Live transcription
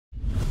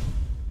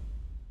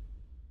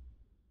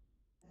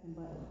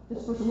But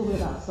just first a little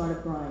bit about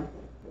Startup Grind.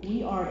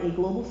 We are a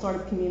global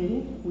startup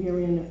community. We are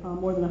in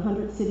more than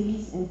 100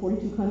 cities and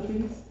 42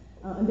 countries.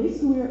 And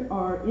basically we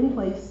are in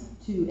place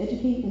to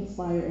educate,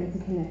 inspire, and to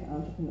connect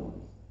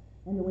entrepreneurs.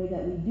 And the way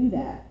that we do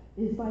that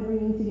is by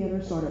bringing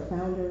together startup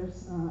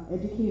founders,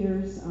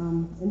 educators,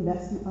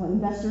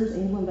 investors,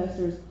 angel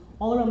investors,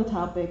 all around the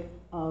topic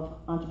of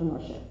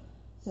entrepreneurship.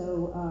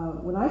 So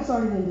when I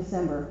started in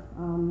December,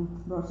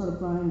 brought Startup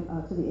Grind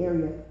to the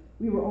area,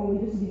 we were only,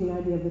 just to give you an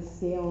idea of the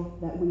scale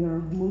that we are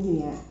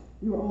moving at,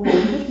 we were only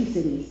in 50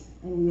 cities,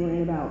 and we were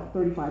in about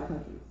 35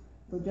 countries.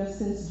 So just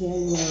since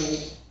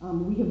January,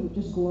 we have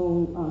just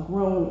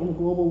grown in a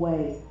global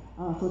way.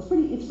 So it's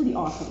pretty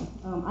awesome.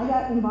 I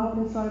got involved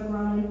in Startup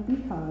Grind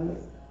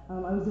because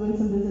I was doing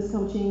some business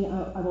coaching.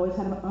 I've always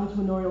had an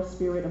entrepreneurial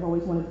spirit. I've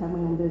always wanted to have my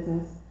own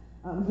business.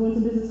 I was doing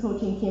some business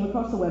coaching, came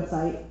across the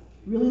website,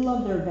 really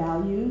loved their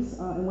values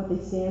and what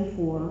they stand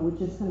for, which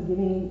is kind of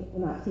giving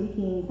and not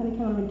taking, kind of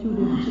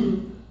counterintuitive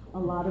to a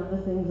lot of the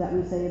things that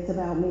we say. It's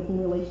about making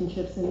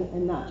relationships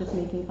and not just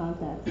making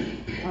contacts.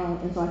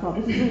 And so I thought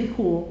this is really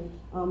cool.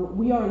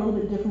 We are a little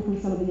bit different from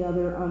some of the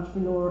other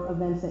entrepreneur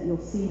events that you'll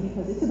see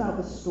because it's about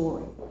the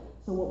story.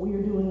 So what we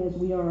are doing is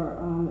we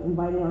are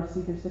inviting our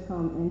speakers to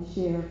come and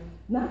share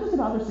not just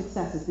about their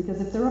successes,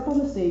 because if they're up on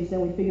the stage,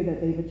 then we figure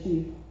that they've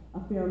achieved a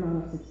fair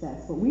amount of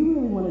success. But we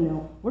really want to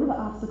know, what are the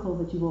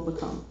obstacles that you've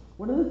overcome?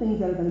 What are the things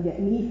that are going to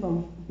get me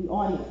from the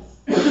audience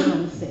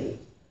on the stage?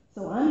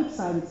 So I'm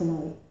excited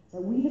tonight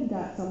that we have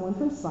got someone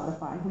from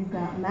Spotify. We've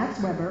got Max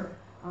Weber.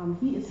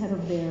 He is head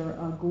of their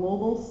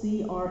global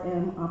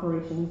CRM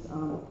operations,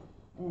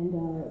 and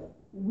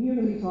we are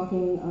going to be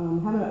talking,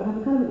 have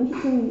a kind of an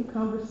interesting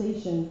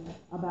conversation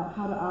about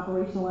how to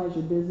operationalize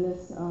your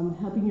business,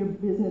 helping your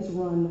business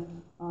run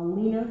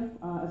leaner,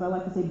 as I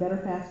like to say, better,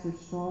 faster,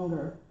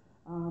 stronger.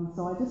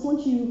 So I just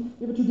want you,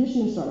 we have a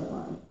tradition in Startup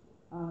Grind,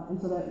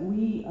 and so that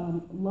we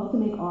love to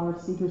make our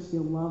speakers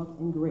feel loved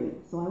and great.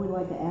 So I would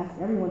like to ask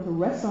everyone to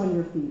rest on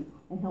your feet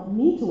and help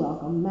me to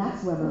welcome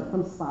Max Weber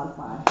from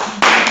Spotify.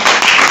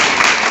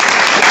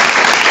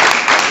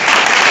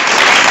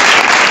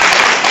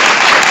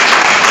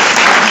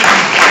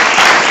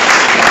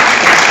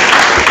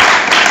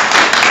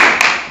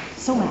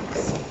 So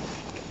Max,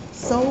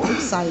 so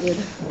excited,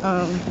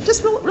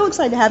 just real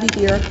excited to have you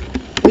here.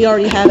 We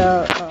already had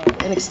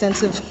an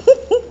extensive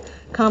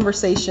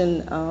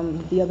conversation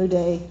the other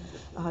day,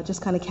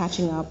 just kind of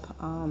catching up.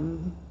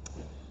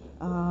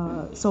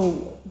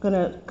 So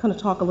gonna kind of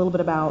talk a little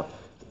bit about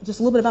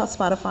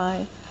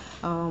Spotify,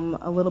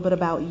 a little bit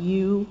about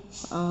you,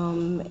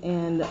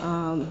 and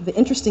the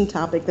interesting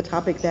topic, the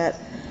topic that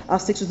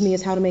sticks with me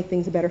is how to make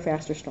things better,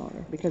 faster,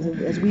 stronger. Because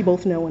as we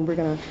both know, and we're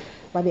gonna,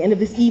 by the end of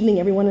this evening,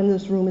 everyone in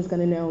this room is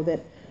gonna know that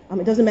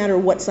it doesn't matter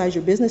what size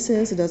your business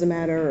is, it doesn't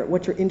matter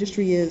what your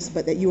industry is,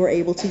 but that you are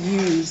able to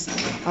use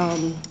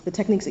the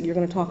techniques that you're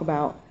gonna talk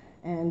about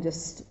and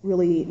just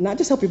really not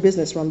just help your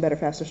business run better,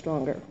 faster,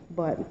 stronger,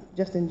 but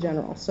just in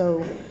general.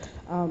 So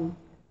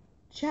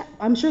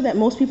I'm sure that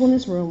most people in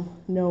this room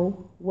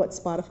know what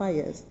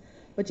Spotify is,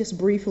 but just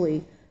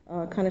briefly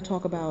kind of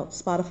talk about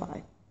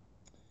Spotify.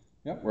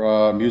 Yep,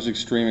 we're a music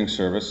streaming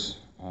service,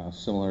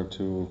 similar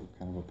to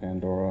kind of a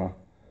Pandora,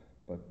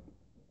 but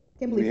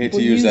we hate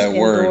to use that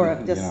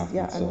word,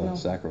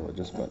 it's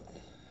sacrilegious, but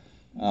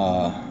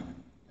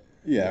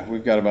yeah,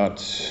 we've got about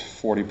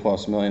 40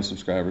 plus million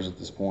subscribers at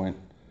this point.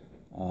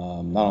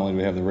 Not only do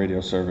we have the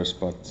radio service,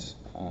 but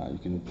you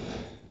can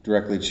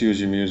directly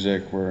choose your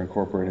music. We're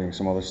incorporating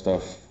some other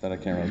stuff that I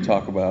can't really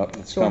talk about.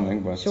 It's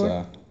coming, but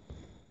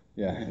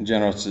yeah, in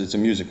general, it's a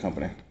music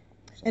company.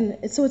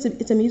 And so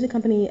it's a music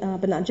company,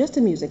 but not just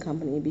a music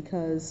company,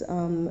 because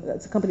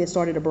it's a company that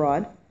started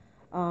abroad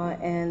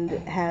and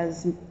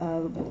has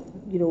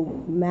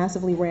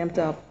massively ramped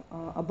up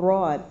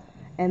abroad,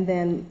 and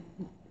then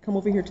come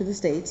over here to the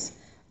States.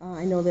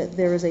 I know that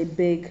there is a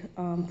big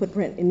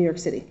footprint in New York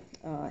City.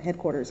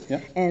 Headquarters,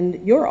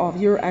 and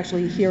you're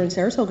actually here in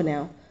Saratoga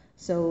now.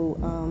 So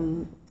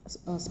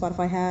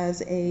Spotify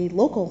has a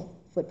local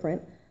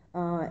footprint,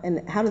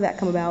 and how did that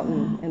come about,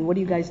 and what are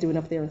you guys doing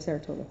up there in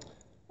Saratoga?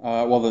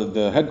 Well,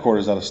 the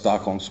headquarters is out of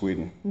Stockholm,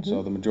 Sweden,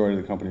 so the majority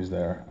of the company's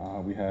there.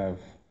 We have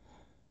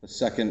the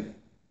second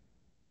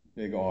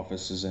big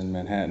office is in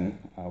Manhattan,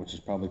 which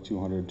is probably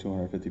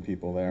 250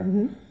 people there,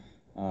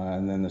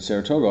 and then the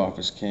Saratoga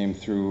office came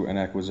through an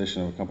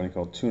acquisition of a company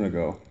called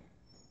Tunigo.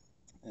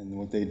 And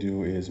what they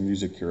do is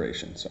music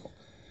curation. So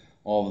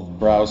all the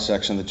browse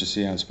section that you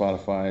see on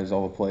Spotify is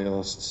all the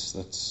playlists.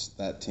 That's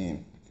that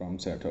team from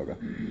Saratoga.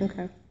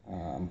 Okay.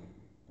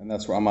 And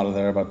that's where I'm out of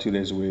there about 2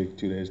 days a week,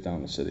 2 days down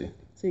in the city.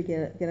 So you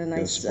get a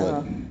nice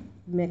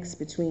mix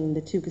between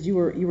the two, because you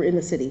were in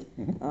the city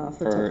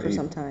for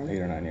some time. 8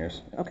 or 9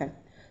 years. Okay.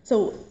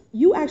 So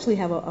you actually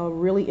have a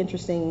really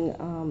interesting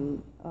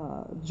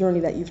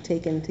journey that you've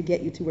taken to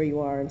get you to where you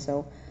are, and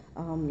so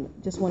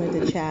just wanted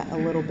to chat a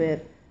little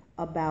bit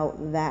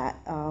about that.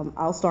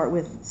 I'll start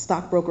with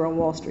stockbroker on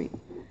Wall Street.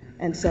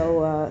 And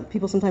so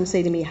people sometimes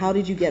say to me, how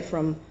did you get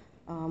from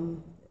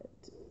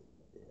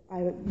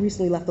I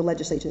recently left the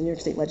legislature, the New York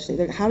State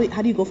legislature. How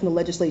do you go from the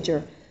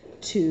legislature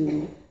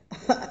to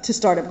to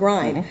start up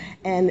Grind? Mm-hmm.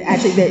 And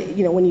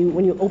actually, when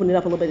you open it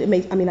up a little bit,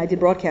 I did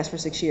broadcast for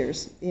 6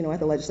 years, at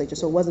the legislature,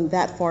 so it wasn't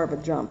that far of a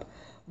jump.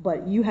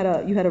 But you had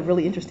a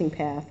really interesting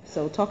path.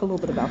 So talk a little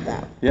bit about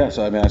that. Yeah,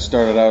 so I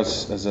started out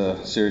as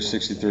a Series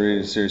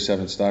 63 to Series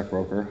 7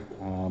 stockbroker,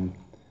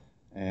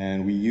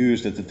 and we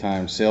used at the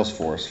time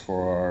Salesforce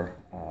for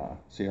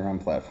our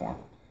CRM platform.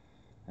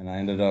 And I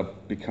ended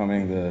up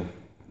becoming the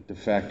de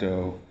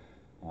facto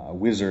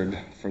wizard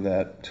for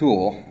that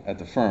tool at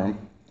the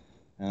firm.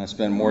 And I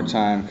spent more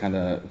time kind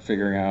of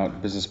figuring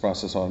out business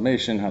process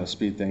automation, how to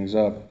speed things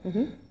up.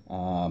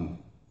 Mm-hmm.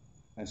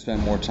 I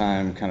spent more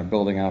time kind of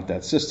building out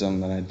that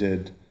system than I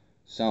did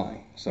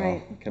selling. So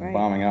I kept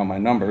bombing out my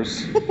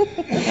numbers.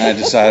 And I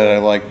decided I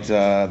liked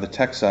the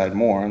tech side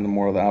more, and the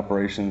more of the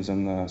operations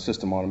and the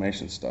system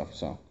automation stuff.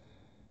 So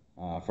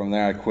from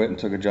there I quit and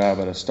took a job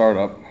at a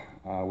startup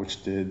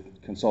which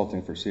did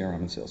consulting for CRM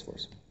and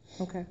Salesforce.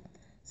 Okay.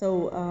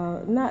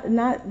 So not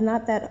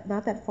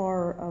that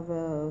far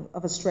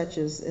of a stretch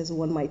as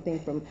one might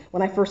think. From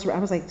when I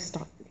was like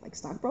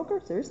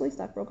stockbroker, seriously,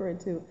 stockbroker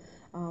into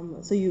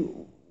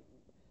so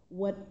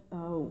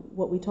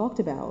what we talked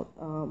about,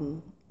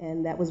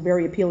 and that was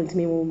very appealing to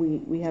me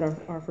when we had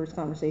our first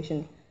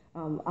conversation.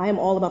 I am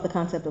all about the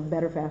concept of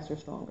better, faster,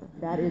 stronger.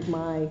 That is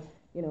my,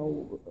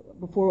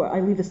 before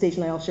I leave the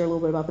station, I'll share a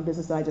little bit about the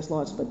business that I just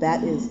launched, but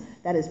that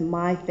is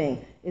my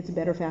thing. It's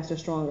better, faster,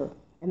 stronger.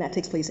 And that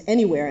takes place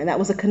anywhere. And that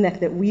was a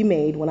connect that we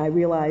made when I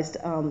realized,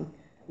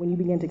 when you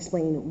began to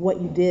explain what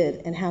you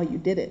did and how you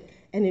did it.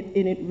 And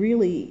it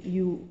really,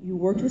 you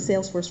worked with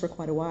Salesforce for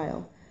quite a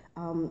while.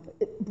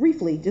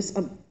 Briefly, just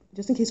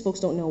in case folks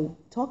don't know,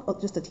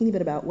 talk just a teeny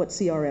bit about what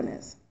CRM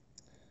is.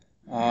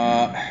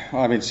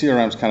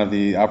 CRM is kind of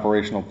the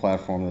operational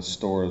platform that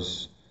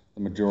stores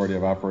the majority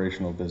of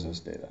operational business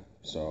data.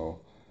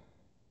 So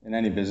in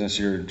any business,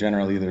 you're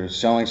generally either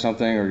selling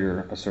something or you're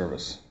a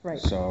service.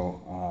 Right.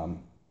 So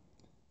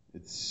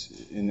it's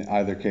in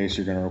either case,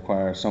 you're going to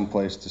require some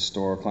place to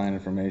store client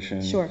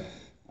information. Sure.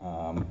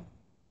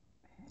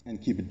 And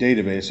keep a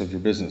database of your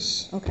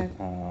business. Okay.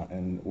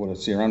 And what a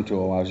CRM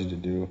tool allows you to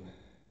do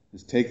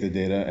is take the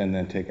data and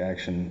then take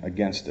action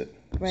against it.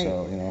 Right.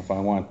 So, if I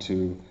want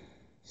to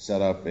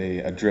set up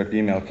a drip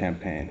email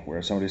campaign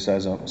where somebody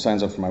signs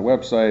up for my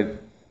website,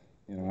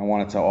 I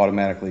want it to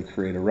automatically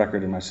create a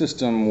record in my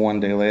system. 1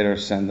 day later,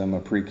 send them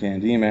a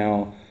pre-canned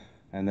email,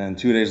 and then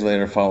 2 days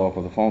later, follow up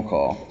with a phone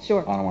call.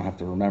 Sure. I don't want to have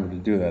to remember to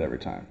do that every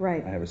time.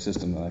 Right. I have a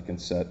system that I can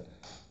set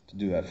to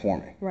do that for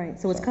me. Right.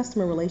 So it's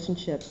customer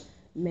relationship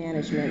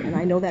management, and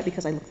I know that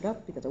because I looked it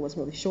up because I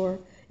wasn't really sure.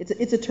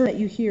 It's a term that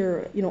you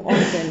hear,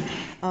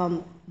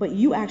 often, but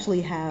you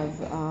actually have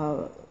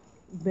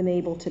been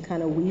able to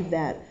kind of weave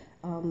that.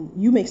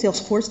 You make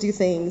Salesforce do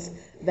things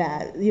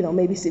that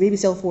maybe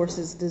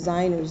Salesforce's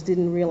designers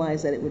didn't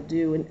realize that it would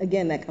do, and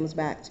again that comes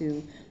back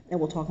to, and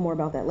we'll talk more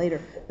about that later,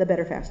 the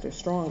better, faster,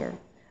 stronger.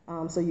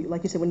 So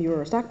like you said, when you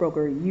were a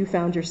stockbroker, you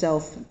found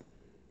yourself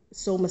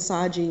so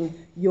massaging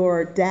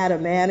your data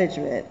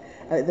management,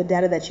 the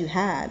data that you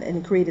had,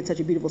 and created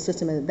such a beautiful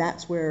system, and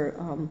that's where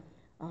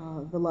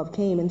the love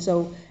came. And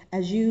so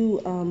as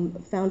you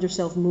found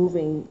yourself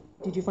moving,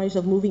 did you find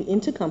yourself moving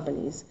into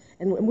companies?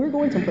 And we're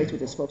going someplace with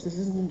this, folks. This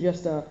isn't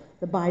just the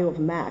bio of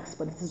Max,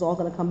 but this is all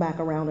going to come back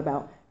around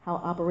about how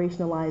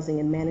operationalizing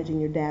and managing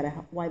your data,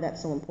 why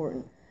that's so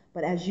important.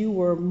 But as you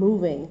were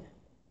moving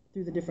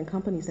through the different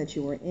companies that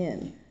you were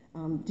in,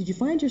 did you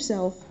find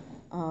yourself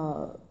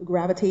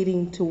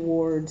gravitating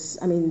towards,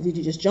 did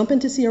you just jump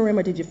into CRM,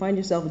 or did you find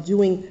yourself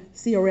doing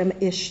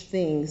CRM-ish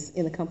things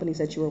in the companies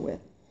that you were with?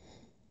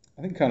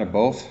 I think kind of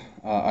both.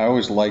 I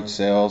always liked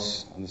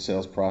sales and the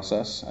sales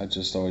process. I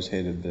just always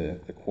hated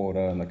the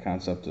quota and the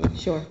concept of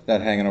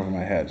that hanging over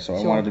my head. So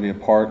I wanted to be a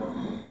part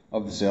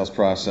of the sales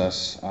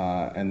process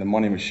and the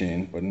money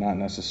machine, but not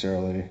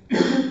necessarily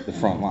the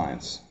front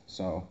lines.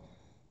 So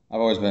I've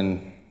always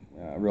been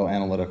a real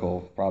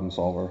analytical problem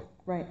solver.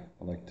 Right.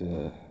 I like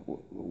to,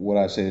 what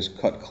I say is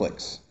cut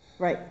clicks.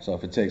 Right. So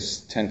if it takes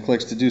 10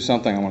 clicks to do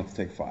something, I want it to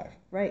take 5.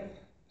 Right.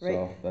 Right.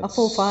 So a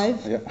full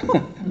 5?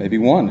 Yeah, maybe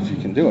 1 if you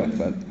can do it.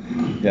 But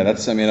yeah,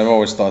 I've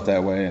always thought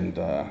that way, and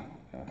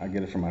I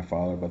get it from my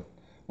father. But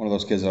one of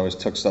those kids that always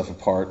took stuff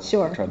apart,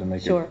 tried to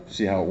make it,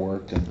 see how it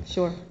worked, and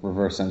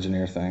reverse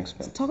engineer things.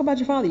 But talk about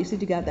your father. You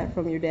said you got that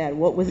from your dad.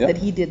 What was it that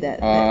he did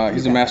that?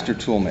 He's a master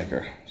tool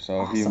maker.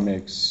 So he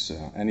makes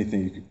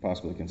anything you could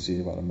possibly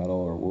conceive out of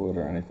metal or wood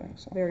or anything.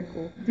 So. Very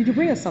cool. Did you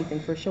bring us something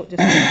for show?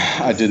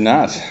 I did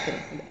not.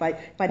 If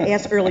I'd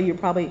asked earlier, you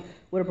probably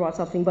would have brought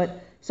something.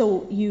 But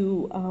so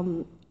you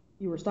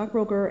were a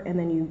stockbroker, and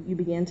then you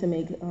began to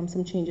make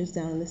some changes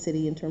down in the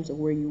city in terms of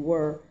where you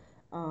were.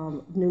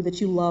 Knew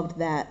that you loved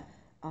that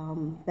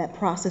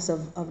process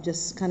of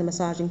just kind of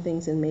massaging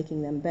things and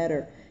making them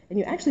better. And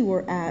you actually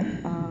were at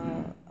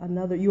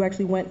you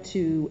actually went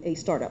to a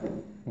startup.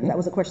 Mm-hmm. That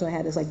was a question I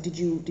had, is like, did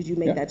you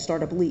make that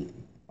startup leap?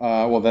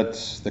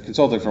 The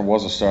consulting firm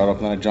was a startup,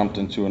 and then I jumped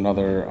into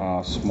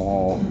another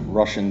small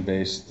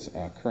Russian-based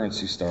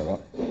currency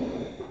startup.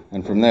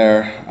 And from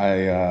there,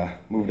 I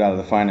moved out of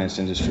the finance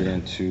industry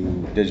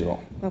into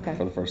digital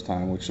for the first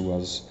time, which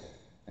was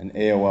an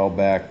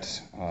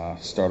AOL-backed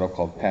startup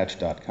called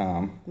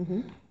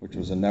Patch.com, which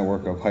was a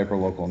network of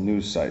hyperlocal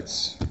news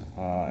sites.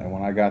 And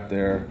when I got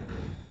there,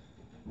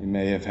 we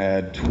may have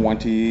had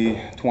 20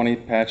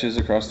 patches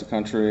across the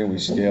country, and we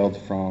scaled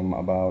from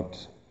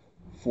about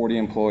 40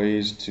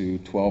 employees to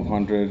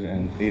 1,200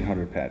 and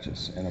 800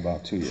 patches in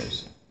about 2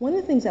 years. One of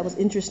the things that was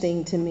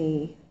interesting to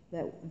me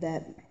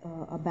that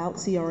about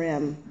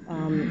CRM,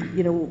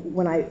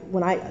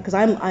 because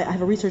I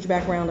have a research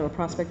background, I have a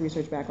prospect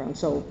research background,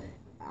 so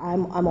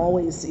I'm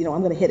always, I'm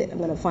going to hit it. I'm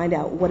going to find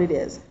out what it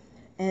is,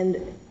 and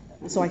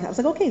so I was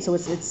like, okay, so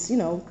it's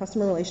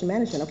customer relation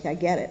management. Okay, I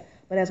get it.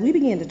 But as we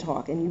began to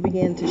talk, and you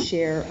began to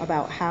share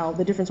about how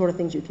the different sort of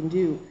things you can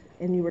do,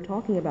 and you were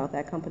talking about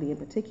that company in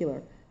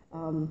particular,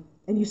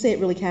 and you say it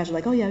really casual,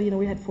 like, oh yeah,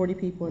 we had 40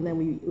 people, and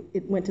then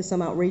it went to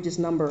some outrageous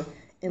number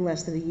in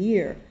less than a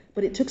year.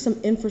 But it took some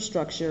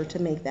infrastructure to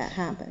make that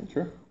happen.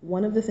 Sure.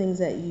 One of the things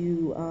that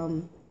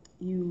you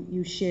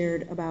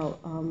shared about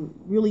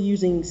really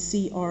using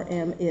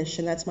CRM-ish,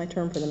 and that's my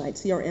term for the night,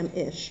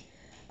 CRM-ish,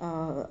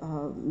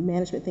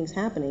 management things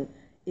happening,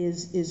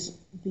 is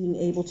being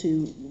able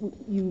to,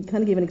 you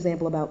kind of gave an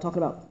example about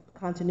talking about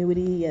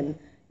continuity and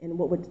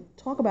what would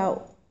talk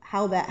about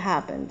how that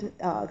happened,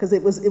 because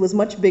it was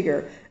much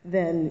bigger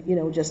than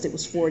just it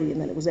was 40 and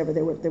then it was ever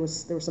there were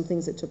some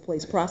things that took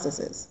place,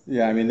 processes.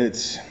 Yeah, I mean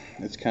it's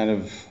kind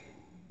of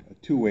a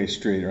two-way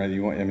street, right?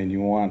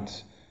 You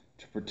want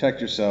to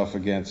protect yourself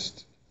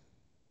against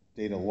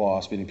data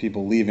loss, meaning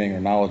people leaving or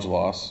knowledge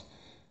loss,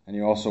 and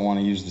you also want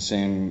to use the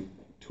same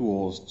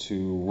tools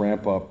to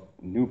ramp up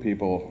new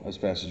people as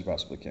fast as you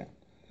possibly can.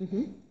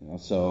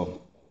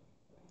 So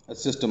a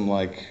system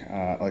like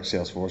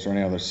Salesforce or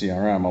any other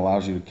CRM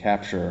allows you to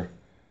capture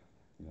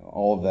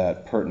all of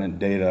that pertinent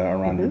data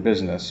around your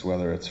business,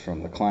 whether it's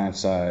from the client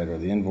side or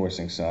the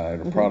invoicing side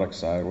or product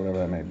side, whatever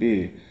that may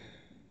be,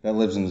 that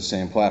lives in the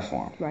same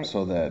platform. Right.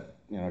 So that,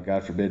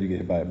 God forbid you get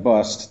hit by a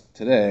bust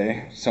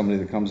today, somebody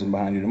that comes in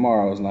behind you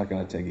tomorrow is not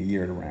going to take a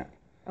year to ramp.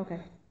 Okay.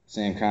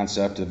 Same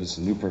concept, if it's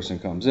a new person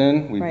comes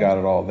in, we've got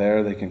it all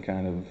there. They can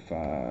kind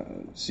of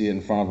see it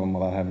in front of them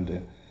without having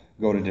to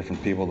go to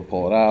different people to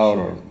pull it out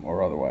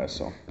or otherwise.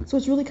 So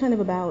it's really kind of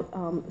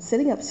about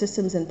setting up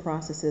systems and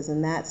processes,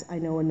 and that's, I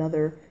know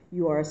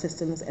you are a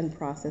systems and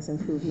process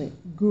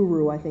improvement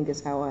guru, I think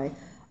is how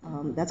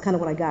that's kind of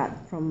what I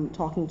got from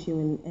talking to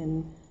you,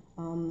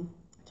 and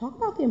talk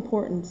about the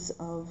importance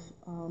of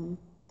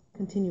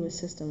continuous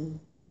system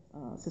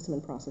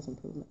and process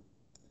improvement.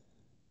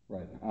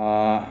 Right.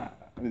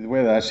 The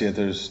way that I see it,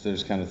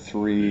 there's kind of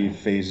three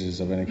phases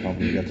of any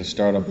company. You got the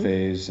startup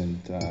phase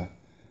and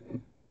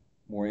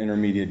more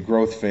intermediate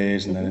growth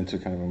phase, and then into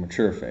kind of a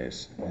mature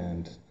phase.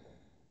 And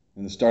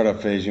in the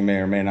startup phase, you may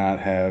or may not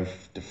have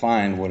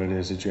defined what it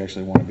is that you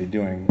actually want to be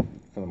doing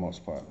for the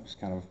most part. It's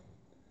kind of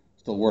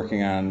still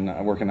working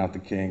out the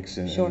kinks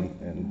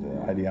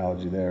and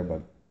ideology there.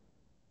 But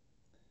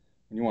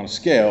when you want to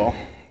scale,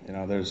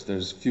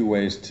 there's a few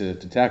ways to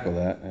tackle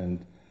that.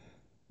 And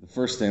the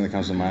first thing that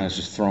comes to mind is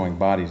just throwing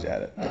bodies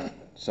at it.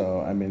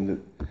 So,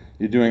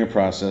 you're doing a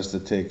process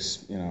that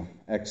takes,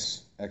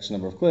 X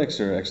number of clicks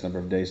or X number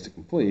of days to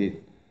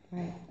complete,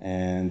 right,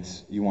 and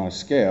you want to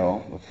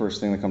scale. The first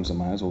thing that comes to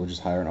mind is, we'll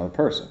just hire another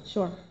person.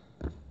 Sure.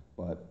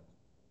 But,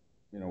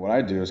 what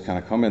I do is kind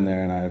of come in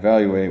there and I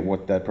evaluate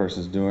what that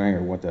person's doing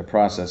or what that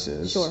process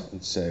is,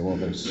 and say, well,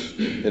 there's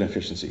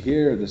inefficiency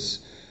here, this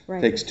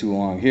takes too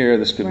long here,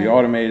 this could be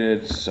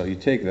automated. So you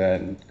take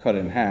that and cut it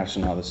in half, so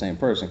now the same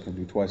person can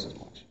do twice as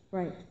much.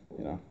 Right.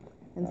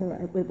 And so,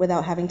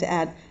 without having to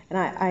add, and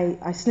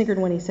I snickered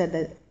when he said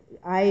that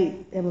I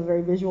am a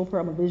very visual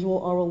person. I'm a visual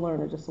oral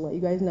learner, just to let you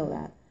guys know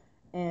that.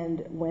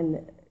 And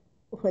when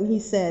he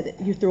said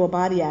you throw a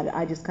body at it,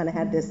 I just kind of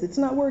had this, it's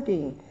not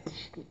working.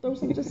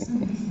 Just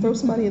throw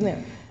somebody in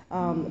there.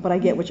 But I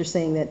get what you're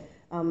saying, that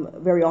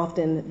very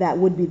often that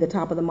would be the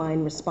top of the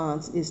mind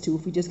response, is to,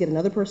 if we just get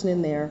another person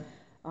in there,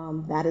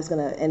 that is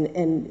going to,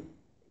 and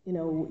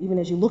even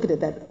as you look at it,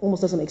 that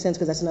almost doesn't make sense,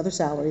 because that's another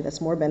salary,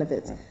 that's more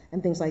benefits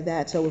and things like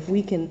that. So if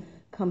we can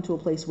come to a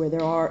place where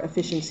there are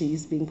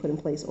efficiencies being put in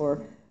place,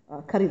 or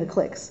cutting the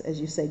clicks,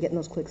 as you say, getting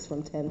those clicks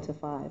from 10 to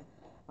 5.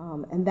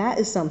 And that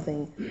is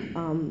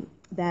something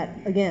that,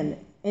 again,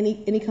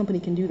 any company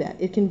can do that.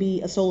 It can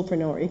be a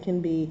solopreneur. It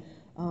can be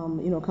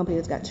a company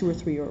that's got 2 or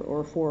 3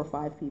 or 4 or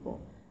 5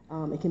 people.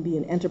 It can be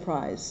an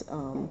enterprise.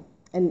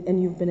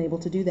 And you've been able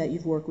to do that.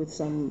 You've worked with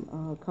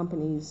some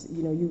companies.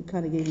 You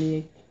kind of gave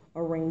me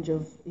a range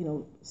of,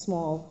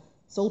 small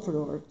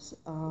solopreneurs.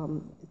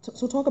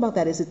 So talk about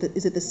that. Is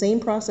it the same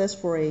process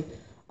for a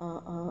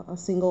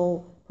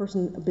single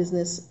person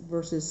business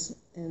versus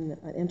an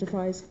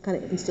enterprise,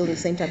 kind of instilling the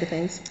same type of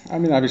things?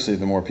 Obviously,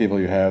 the more people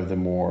you have, the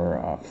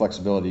more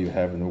flexibility you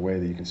have in the way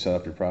that you can set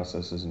up your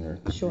processes and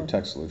your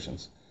tech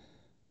solutions.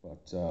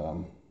 But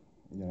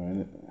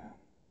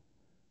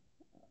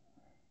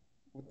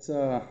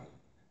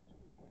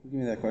Give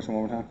me that question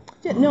one more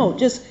time. No,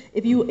 just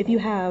if you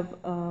have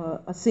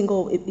a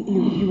single,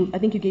 I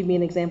think you gave me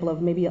an example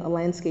of maybe a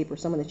landscape or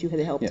someone that you had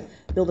helped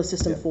build a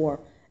system for,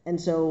 and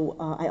so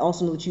I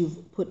also know that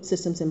you've put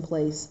systems in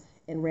place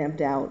and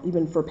ramped out,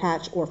 even for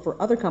Patch or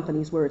for other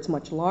companies where it's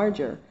much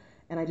larger.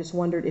 And I just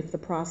wondered if the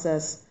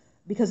process,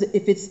 because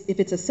if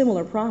it's a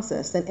similar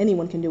process, then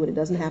anyone can do it. It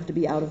doesn't have to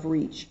be out of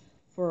reach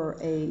for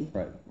a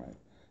Right.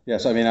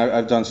 Yes, I mean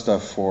I've done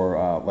stuff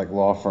for like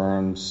law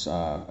firms,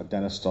 a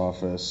dentist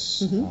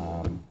office,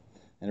 and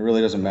it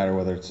really doesn't matter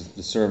whether it's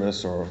the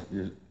service or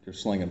you're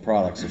slinging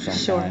products of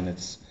some kind.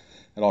 It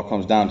all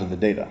comes down to the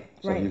data.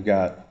 So you've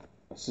got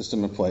a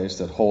system in place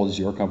that holds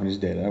your company's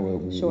data,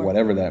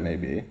 whatever that may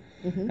be,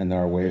 and there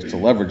are ways to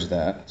leverage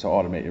that to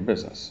automate your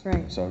business.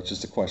 Right. So it's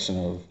just a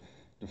question of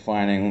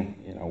defining,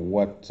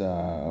 what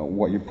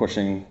you're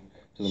pushing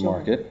to the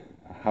market,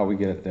 how we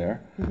get it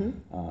there.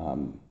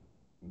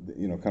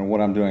 Kind of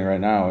what I'm doing right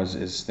now is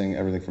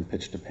everything from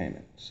pitch to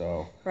payment.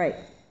 So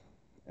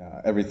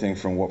everything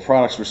from what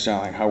products we're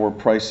selling, how we're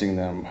pricing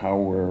them, how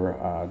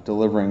we're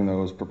delivering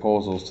those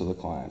proposals to the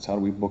clients, how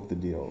do we book the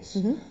deals,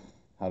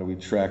 how do we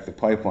track the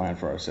pipeline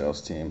for our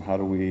sales team, how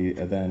do we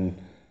then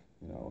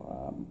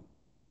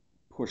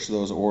push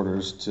those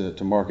orders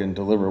to market and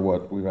deliver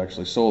what we've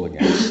actually sold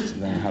against,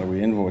 and then how do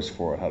we invoice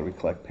for it, how do we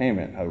collect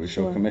payment, how do we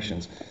show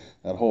commissions.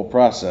 That whole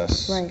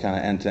process, kind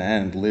of end to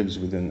end, lives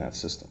within that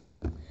system.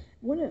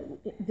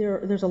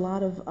 There's a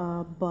lot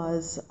of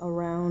buzz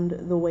around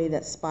the way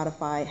that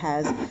Spotify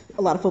has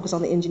a lot of focus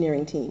on the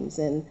engineering teams,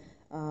 and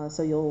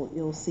so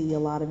you'll see a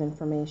lot of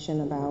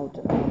information about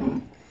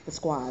the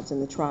squads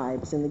and the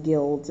tribes and the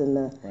guilds and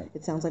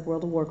it sounds like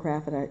World of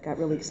Warcraft, and I got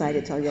really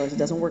excited until I realized it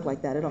doesn't work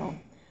like that at all.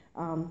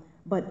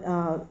 But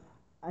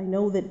I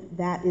know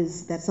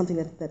that's something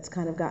that's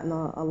kind of gotten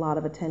a lot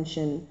of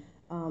attention.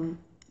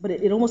 But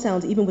it almost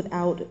sounds, even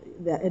without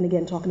that, and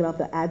again, talking about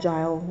the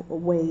agile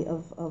way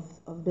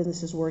of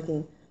businesses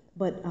working,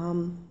 but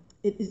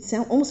it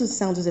almost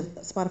sounds as if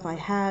Spotify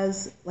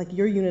has, like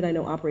your unit I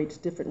know operates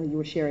differently, you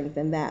were sharing,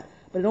 than that,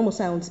 but it almost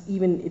sounds,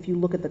 even if you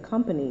look at the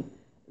company,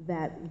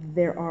 that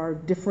there are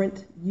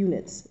different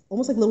units,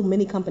 almost like little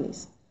mini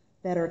companies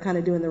that are kind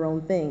of doing their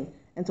own thing,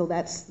 and so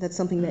that's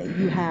something that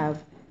you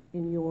have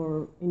in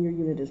your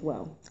unit as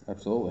well.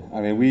 Absolutely.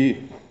 I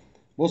mean,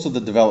 most of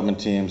the development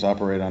teams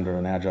operate under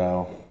an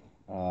agile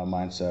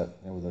mindset,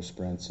 with their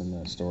sprints and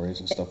the stories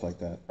and stuff like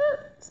that.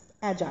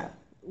 Agile.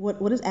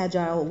 What is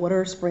agile? What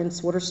are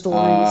sprints? What are stories?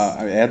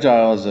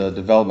 Agile is a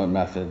development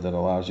method that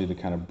allows you to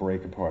kind of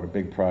break apart a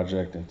big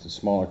project into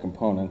smaller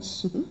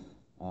components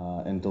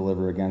and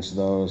deliver against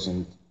those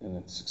in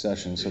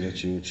succession so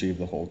that you achieve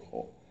the whole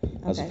goal.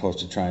 As opposed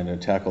to trying to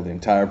tackle the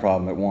entire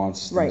problem at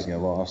once, things get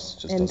lost.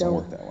 It just doesn't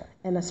work that way.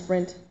 And a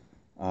sprint?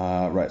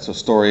 So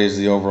story is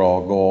the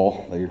overall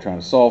goal that you're trying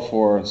to solve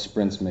for, and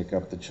sprints make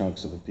up the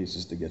chunks of the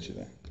pieces to get you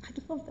there. I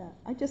love that.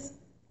 I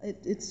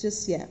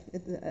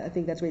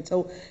think that's great.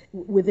 So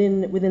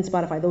within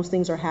Spotify, those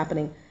things are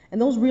happening,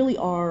 and those really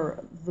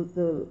are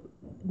the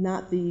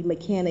not the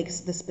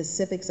mechanics, the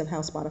specifics of how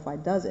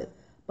Spotify does it,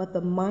 but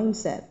the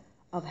mindset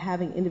of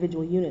having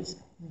individual units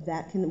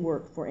that can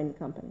work for any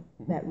company.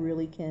 That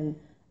really can.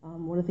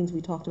 One of the things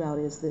we talked about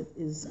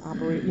is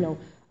operate.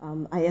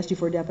 I asked you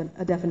for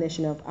a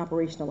definition of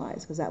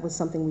operationalize, because that was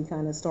something we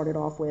kind of started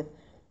off with,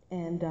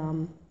 and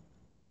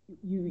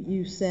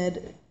you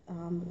said,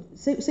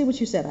 say what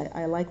you said.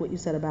 I like what you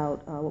said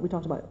about what we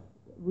talked about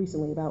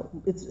recently about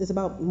it's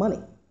about money.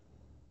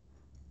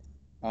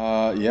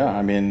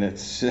 I mean,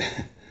 it's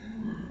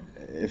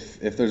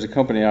if there's a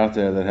company out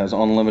there that has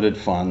unlimited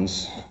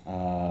funds,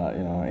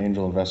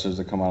 angel investors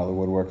that come out of the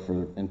woodwork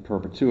in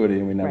perpetuity,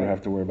 and we never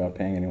have to worry about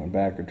paying anyone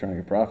back or turning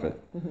a profit,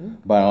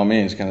 by all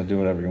means, kind of do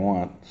whatever you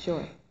want.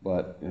 Sure.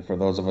 But for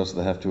those of us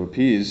that have to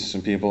appease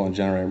some people and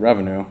generate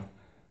revenue,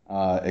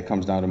 it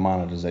comes down to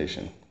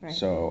monetization. Right.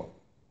 So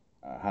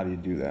how do you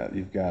do that?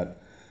 You've got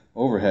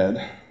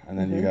overhead, and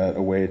then you got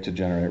a way to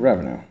generate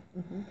revenue.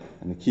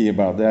 And the key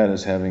about that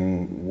is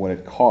having what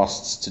it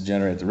costs to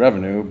generate the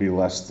revenue be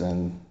less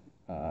than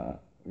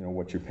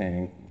what you're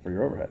paying for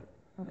your overhead.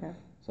 Okay.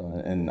 So,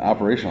 and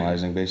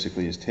operationalizing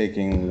basically is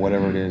taking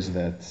whatever it is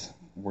that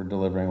we're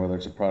delivering, whether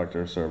it's a product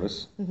or a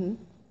service, and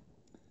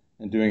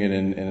doing it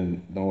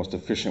in the most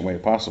efficient way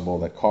possible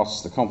that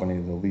costs the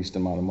company the least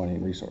amount of money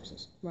and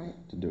resources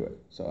to do it.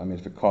 So, I mean,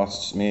 if it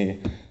costs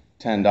me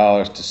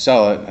 $10 to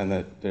sell it and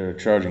that they're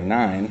charging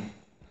 $9,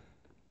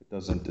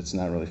 it's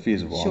not really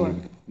feasible. Sure.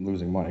 I'm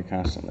losing money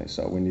constantly.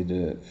 So we need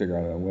to figure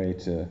out a way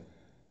to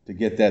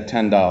get that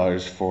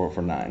 $10 for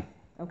 $9.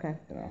 Okay.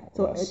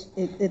 So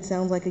it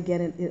sounds like,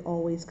 again, it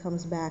always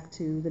comes back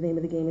to the name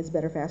of the game is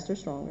better, faster,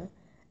 stronger.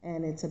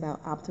 And it's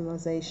about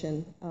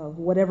optimization of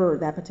whatever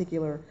that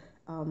particular,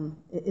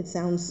 it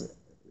sounds,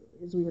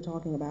 as we were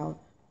talking about,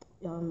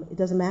 it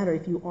doesn't matter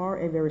if you are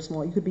a very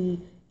small, you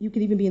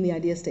could even be in the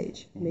idea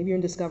stage. Maybe you're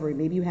in discovery.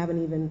 Maybe you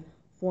haven't even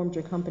formed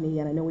your company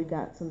yet. I know we've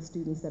got some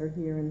students that are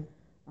here, and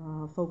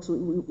folks,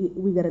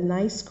 we've got a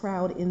nice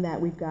crowd in that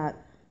we've got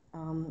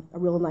a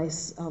real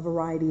nice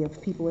variety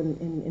of people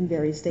in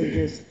various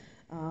stages.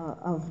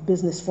 of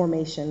business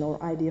formation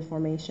or idea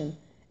formation.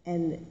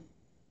 And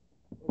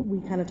we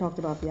kind of talked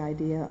about the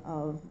idea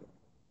of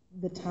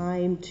the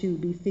time to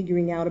be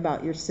figuring out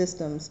about your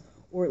systems,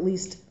 or at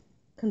least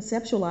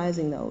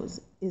conceptualizing those,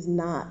 is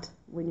not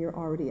when you're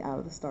already out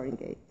of the starting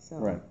gate. So.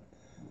 Right.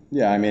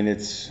 Yeah, I mean,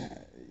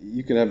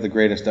 you could have the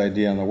greatest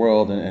idea in the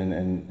world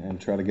and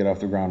try to get off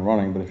the ground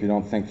running, but if you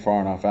don't think far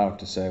enough out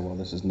to say, well,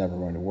 this is never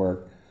going to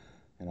work,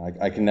 and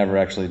I can never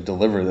actually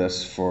deliver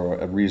this for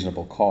a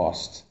reasonable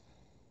cost,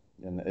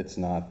 and it's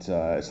not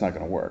going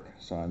to work.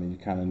 So I mean, you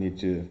kind of need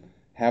to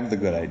have the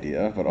good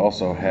idea, but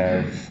also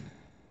have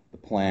the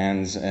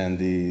plans and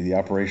the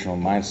operational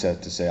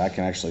mindset to say, I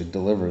can actually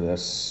deliver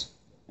this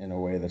in a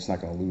way that's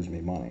not going to lose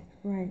me money.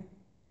 Right.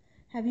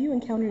 Have you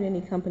encountered any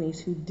companies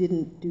who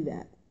didn't do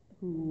that?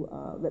 Who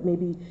that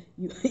maybe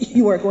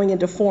you weren't going in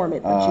to form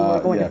it, but you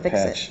were going to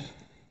fix it?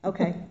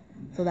 Okay.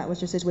 So that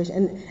was your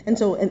situation,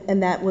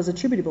 and that was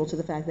attributable to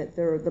the fact that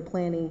the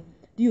planning.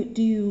 Do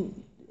you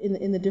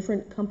in the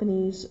different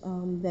companies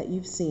that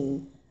you've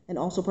seen, and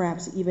also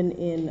perhaps even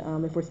in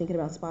if we're thinking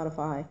about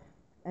Spotify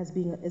as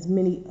being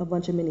a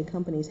bunch of many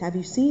companies, have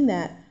you seen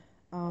that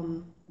like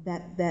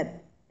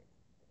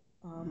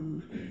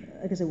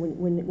I said,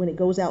 when it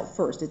goes out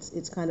first,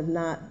 it's kind of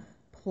not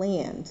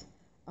planned.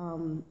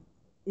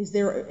 Is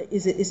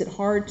it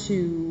hard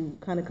to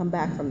kind of come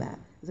back from that?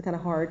 Is it kind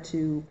of hard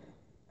to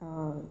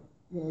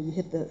you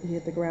hit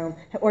the ground?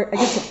 Or I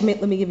guess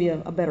let me give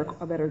you a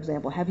better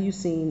example. Have you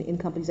seen in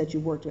companies that you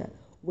worked at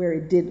where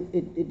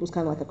it was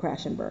kind of like a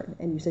crash and burn,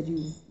 and you said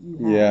you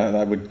have? Yeah,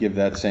 I would give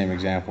that same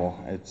example.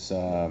 It's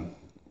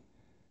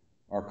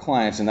our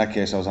clients. In that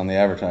case, I was on the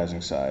advertising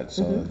side,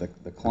 so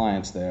the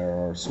clients there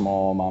are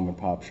small mom and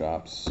pop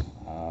shops,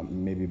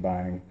 maybe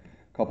buying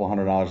a couple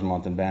 $100 a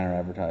month in banner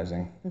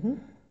advertising.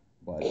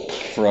 But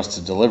for us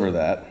to deliver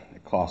that,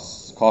 it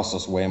costs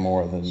us way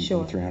more than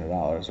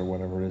 $300 or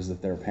whatever it is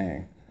that they're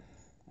paying.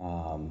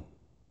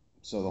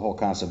 So the whole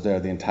concept there,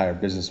 the entire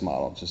business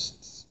model,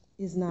 just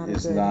is not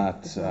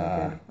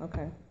good.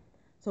 Okay.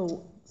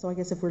 So I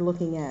guess if we're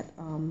looking at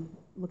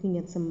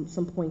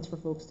some points for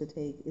folks to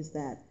take, is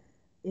that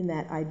in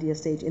that idea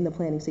stage, in the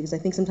planning stage, I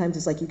think sometimes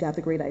it's like you got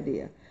the great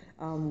idea.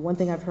 One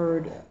thing I've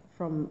heard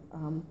from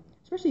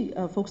especially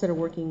folks that are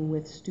working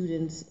with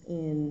students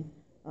in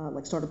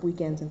like startup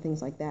weekends and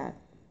things like that.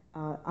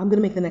 I'm going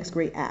to make the next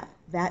great app.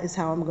 That is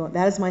how I'm going.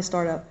 That is my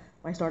startup.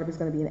 My startup is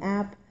going to be an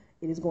app.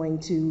 I'm going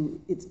to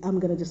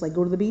just like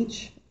go to the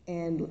beach,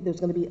 and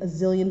there's going to be a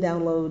zillion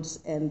downloads,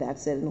 and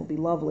that's it, and it'll be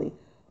lovely.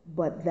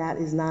 But that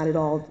is not at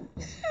all.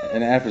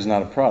 An app is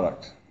not a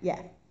product.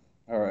 Yeah.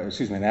 Or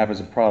excuse me, an app is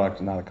a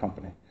product, not a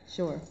company.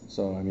 Sure.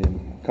 So I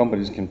mean,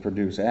 companies can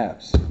produce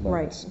apps,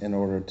 but in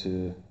order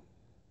to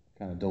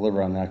kind of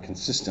deliver on that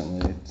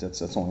consistently,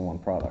 that's only one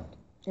product.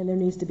 And there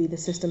needs to be the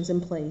systems in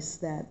place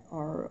that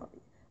are,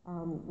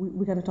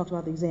 we kind of talked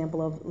about the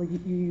example of, like,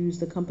 you use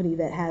the company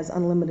that has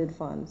unlimited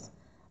funds.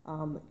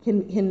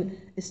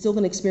 Is still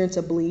going to experience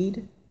a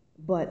bleed,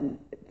 but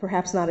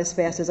perhaps not as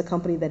fast as a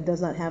company that does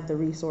not have the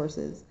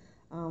resources.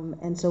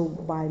 And so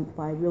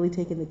by really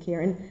taking the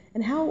care,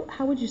 and how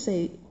would you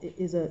say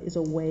is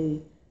a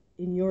way,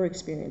 in your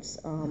experience,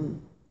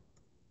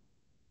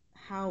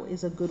 how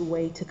is a good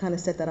way to kind of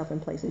set that up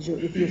in place?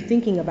 If you're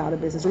thinking about a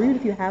business, or even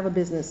if you have a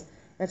business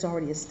that's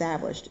already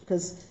established,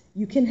 because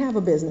you can have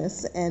a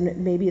business and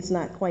maybe it's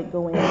not quite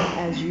going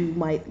as you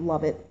might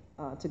love it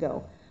to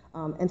go,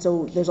 and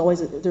so that's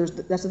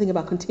the thing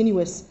about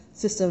continuous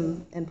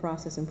system and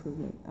process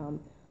improvement.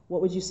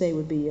 What would you say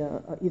would be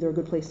either a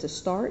good place to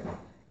start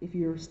if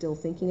you're still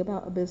thinking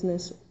about a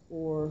business,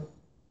 or?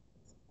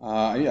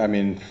 Yeah, I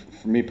mean,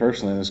 for me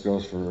personally, this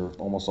goes for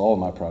almost all of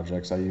my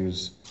projects. I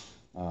use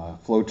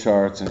flow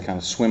charts and kind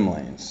of swim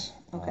lanes.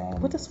 Okay.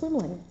 What's a swim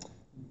lane?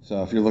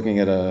 So if you're looking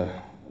at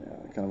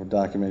kind of a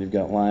document, you've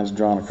got lines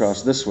drawn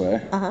across this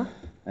way,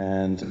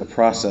 and a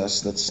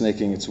process that's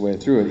snaking its way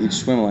through it. Each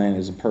swim lane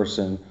is a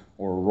person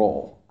or a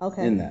role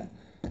in that.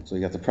 So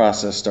you got the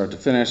process start to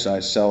finish. I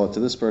sell it to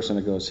this person,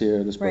 it goes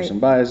here. This person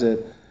buys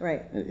it.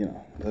 Right.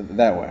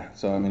 That way.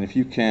 So I mean, if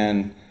you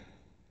can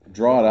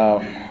draw it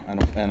out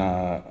in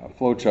a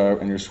flow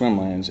chart in your swim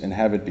lanes and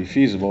have it be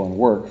feasible and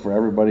work for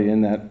everybody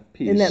in that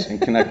piece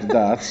and connect the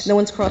dots. No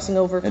one's crossing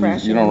over, and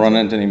crashing. You don't run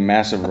into any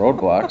massive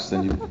roadblocks,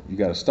 then you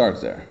got to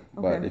start there.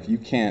 Okay. But if you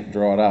can't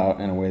draw it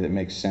out in a way that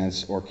makes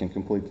sense or can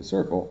complete the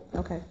circle,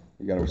 okay,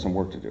 you got some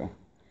work to do.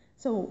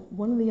 So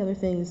one of the other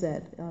things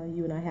that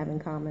you and I have in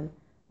common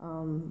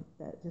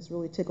that just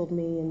really tickled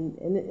me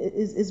and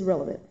is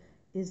relevant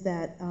is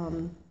that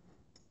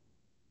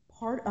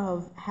part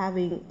of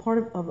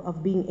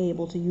being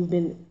able to, you've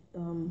been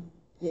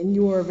and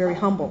you are very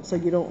humble, so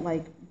you don't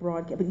like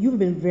broadcast, but you've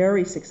been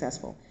very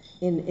successful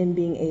in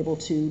being able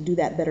to do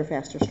that better,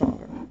 faster,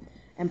 stronger.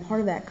 And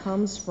part of that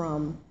comes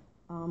from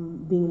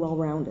being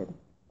well-rounded.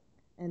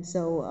 And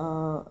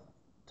so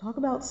talk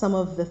about some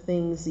of the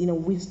things,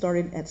 we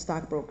started at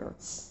stockbroker,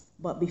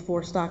 but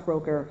before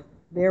stockbroker,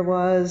 there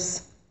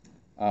was...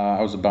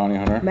 I was a bounty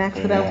hunter. Max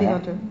the bounty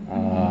hunter.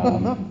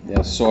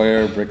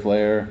 Sawyer,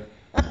 bricklayer,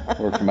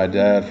 worked for my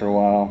dad for a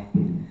while.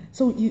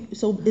 So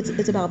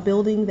it's about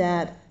building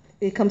that.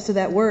 It comes to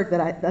that word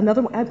that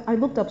I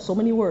looked up so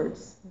many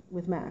words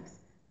with Max.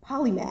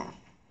 Polymath,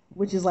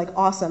 which is like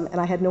awesome, and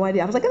I had no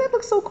idea. I was like, oh, that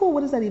looks so cool.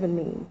 What does that even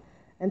mean?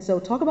 And so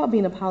talk about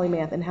being a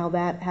polymath and how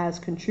that has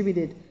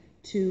contributed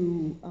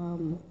to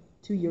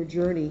your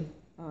journey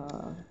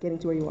getting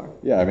to where you are.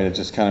 Yeah, I mean, it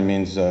just kind of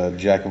means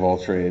jack of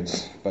all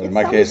trades, but in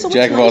my case,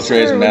 jack of all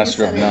trades,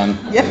 master of none.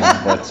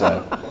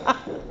 Yeah.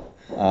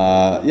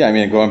 Yeah, I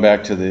mean, going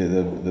back to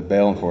the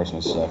bail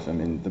enforcement stuff, I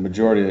mean, the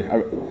majority,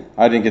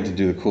 I didn't get to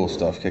do the cool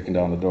stuff, kicking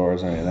down the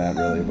doors or any of that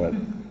really, but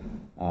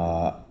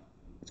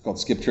it's called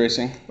skip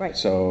tracing. Right.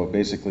 So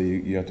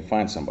basically, you have to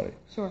find somebody.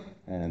 Sure.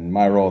 And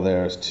my role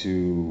there is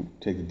to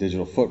take the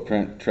digital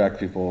footprint, track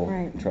people,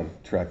 Right. and try to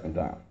track them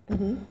down.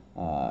 Mm-hmm.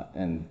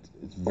 And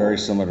it's very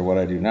similar to what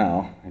I do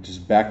now, it's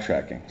just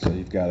backtracking. So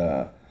you've got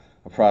a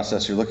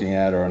process you're looking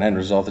at or an end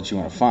result that you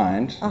want to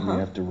find, and you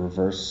have to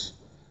reverse,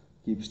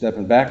 keep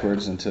stepping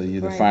backwards until you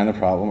either Right. find the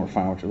problem or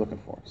find what you're looking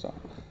for. So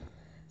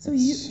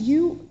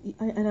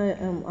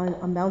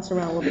I'm bouncing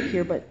around a little bit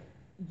here, but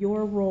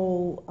your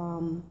role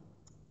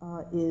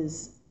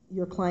is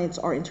your clients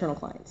are internal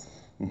clients,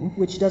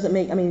 which doesn't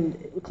make, I mean,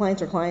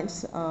 clients are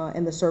clients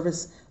and the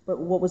service, but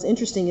what was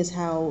interesting is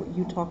how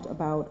you talked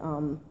about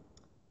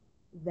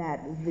that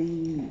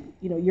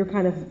you're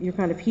kind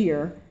of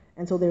here,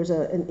 and so there's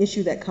an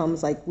issue that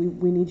comes, like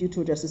we need you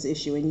to address this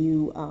issue, and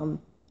you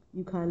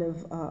kind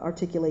of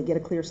articulate, get a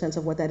clear sense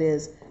of what that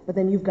is, but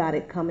then you've got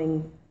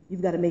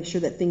to make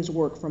sure that things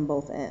work from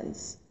both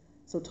ends.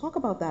 So talk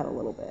about that a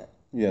little bit.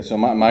 yeah, so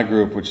my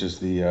group, which is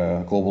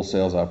the Global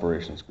Sales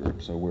Operations Group,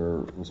 so we're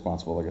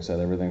responsible, like I said,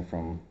 everything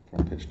from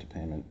pitch to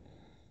payment.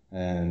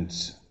 And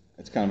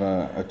it's kind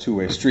of a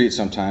two-way street.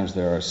 Sometimes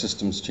there are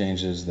systems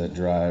changes that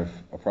drive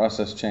a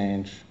process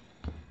change,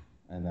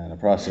 and then a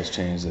process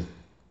change that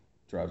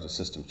drives a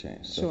system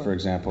change. So Sure. for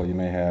example, you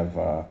may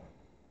have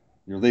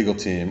your legal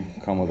team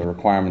come with a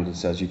requirement that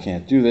says you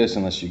can't do this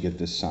unless you get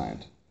this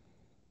signed.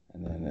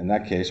 And then in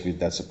that case,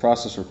 that's a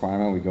process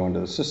requirement. We go into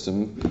the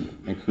system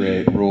and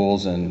create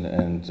rules and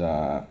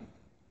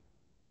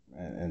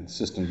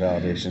system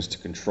validations to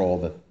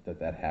control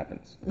that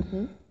happens.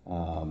 Mm-hmm.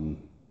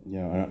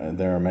 And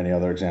there are many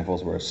other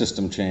examples where a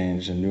system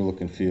change, a new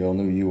look and feel,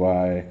 new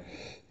UI,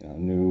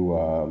 new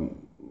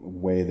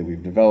way that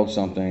we've developed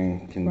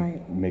something can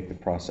Right. make the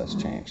process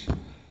change.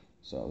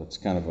 So it's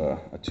kind of a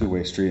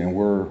two-way street, and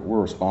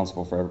we're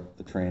responsible for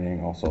the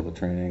training, also the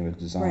training, the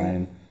design.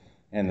 Right.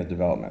 And the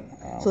development.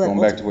 So that going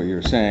back to what you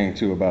were saying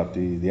too about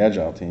the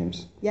agile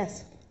teams.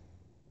 Yes.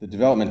 The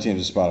development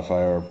teams of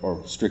Spotify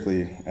are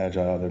strictly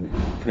agile. They're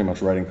pretty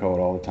much writing code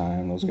all the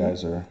time. Those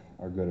guys are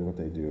good at what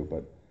they do.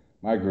 But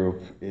my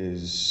group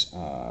is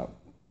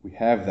we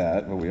have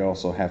that, but we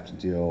also have to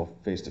deal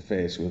face to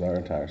face with our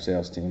entire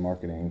sales team,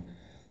 marketing,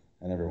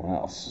 and everyone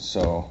else.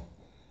 So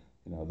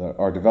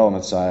our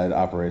development side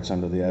operates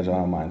under the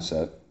agile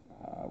mindset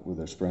with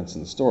their sprints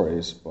and the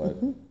stories, but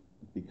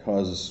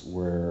because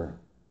we're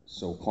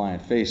so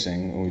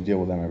client-facing, when we deal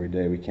with them every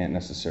day, we can't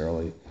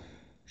necessarily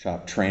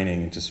chop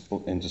training into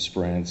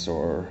sprints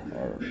or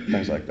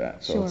things like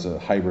that. So Sure. It's a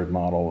hybrid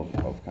model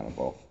of kind of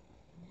both.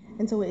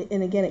 And so,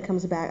 and again, it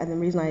comes back, and the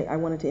reason I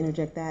wanted to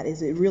interject that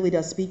is it really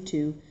does speak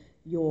to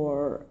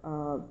your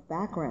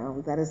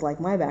background. That is like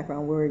my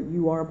background, where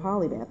you are a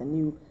polymath,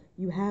 and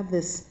you have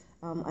this,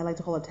 I like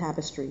to call it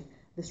tapestry,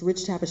 this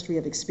rich tapestry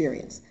of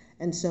experience.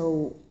 And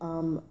so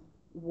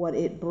what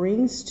it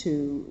brings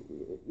to,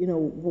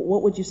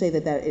 what would you say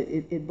that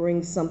it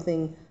brings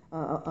something,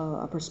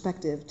 a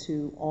perspective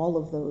to all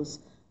of those,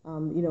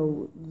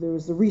 there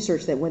was the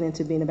research that went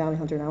into being a bounty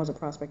hunter, and I was a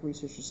prospect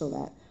researcher,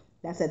 so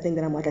that's that thing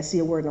that I'm like, I see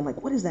a word and I'm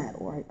like, what is that?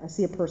 Or I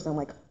see a person, I'm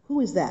like,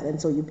 who is that?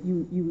 And so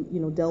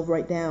you delve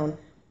right down.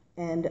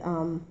 And,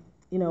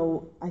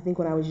 I think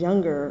when I was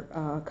younger,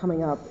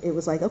 coming up, it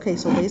was like, okay,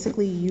 so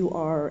basically you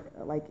are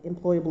like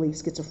employably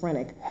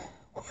schizophrenic.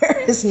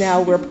 Whereas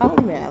now we're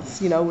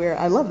polymaths, where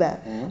I love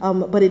that.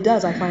 But it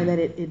does, I find that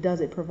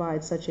it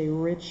provides such a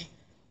rich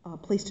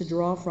place to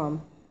draw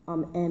from,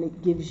 and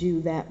it gives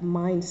you that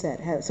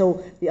mindset.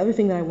 So the other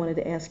thing that I wanted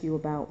to ask you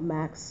about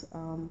Max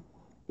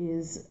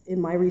is,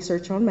 in my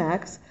research on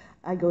Max,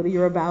 I go to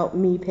your About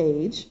Me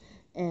page,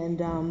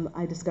 and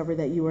I discovered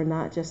that you are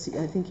not just,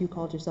 I think you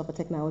called yourself a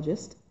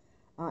technologist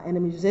and a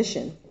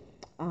musician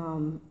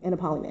and a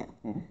polymath.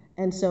 Mm-hmm.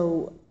 And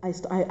so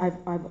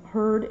I've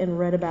heard and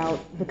read about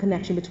the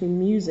connection between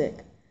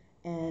music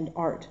and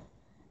art,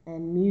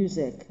 and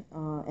music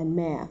and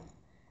math.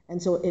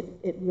 And so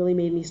it really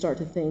made me start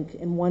to think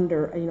and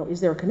wonder, is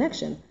there a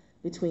connection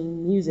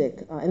between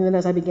music? And then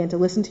as I began to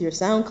listen to your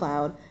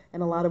SoundCloud,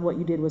 and a lot of what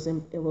you did was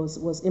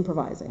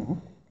improvising. Mm-hmm.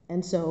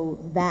 And so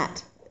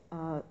that,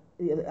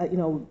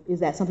 is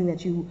that something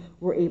that you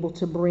were able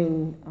to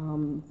bring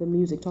the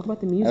music? Talk about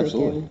the music.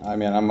 Absolutely. I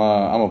mean, I'm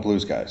a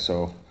blues guy,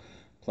 so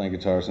playing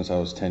guitar since I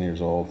was 10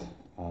 years old.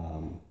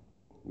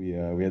 We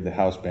had the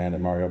house band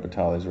at Mario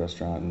Batali's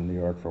restaurant in New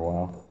York for a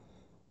while.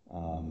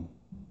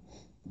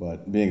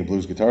 But being a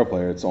blues guitar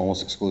player, it's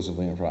almost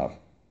exclusively improv.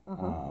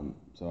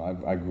 So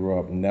I grew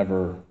up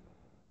never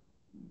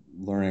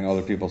learning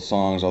other people's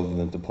songs other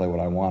than to play what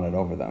I wanted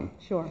over them.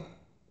 Sure.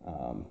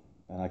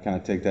 And I kind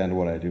of take that into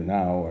what I do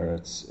now, where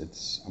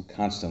I'm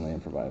constantly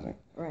improvising.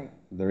 Right.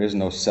 There is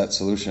no set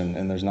solution,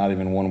 and there's not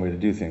even one way to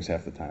do things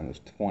half the time.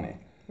 There's 20.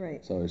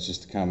 Right. So it's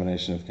just a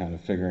combination of kind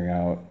of figuring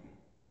out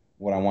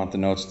what I want the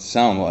notes to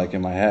sound like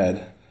in my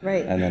head,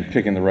 right, and then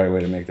picking the right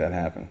way to make that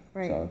happen.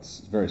 Right. So it's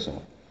very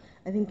similar.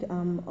 I think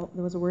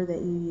there was a word that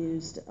you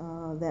used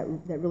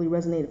that really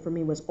resonated for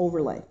me was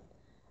overlay.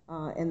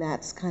 And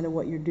that's kind of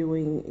what you're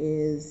doing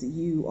is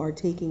you are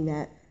taking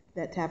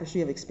that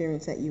tapestry of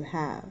experience that you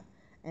have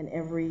and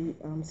every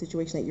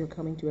situation that you're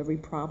coming to, every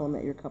problem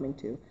that you're coming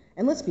to.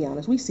 And let's be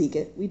honest, we seek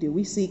it. We do.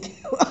 We seek.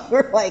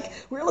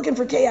 we're looking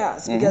for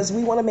chaos because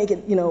we want to make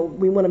it.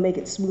 We want to make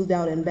it smoothed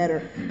out and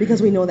better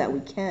because we know that we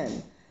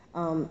can.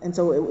 And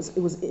so it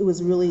was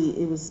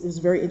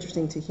very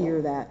interesting to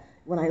hear that.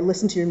 When I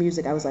listened to your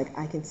music, I was like,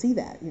 I can see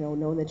that.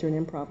 Knowing that you're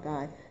an improv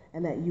guy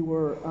and that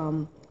you're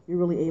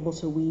really able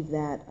to weave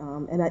that.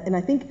 And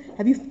I think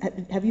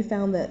have you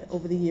found that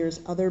over the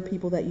years, other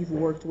people that you've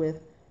worked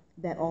with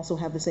that also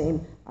have the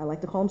same, I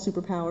like to call them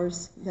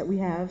superpowers that we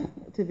have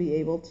to be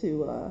able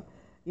to,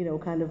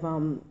 kind of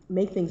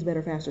make things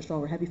better, faster,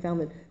 stronger. Have you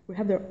found that,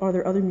 are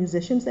there other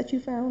musicians that you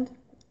found?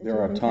 There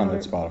are a ton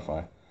at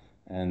Spotify.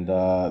 And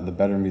the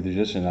better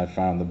musician I've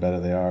found, the better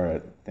they are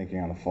at thinking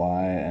on the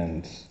fly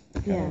and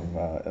kind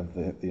of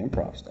the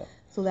improv stuff.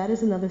 So that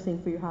is another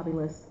thing for your hobby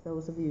list,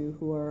 those of you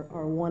who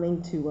are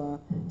wanting to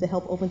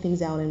help open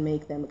things out and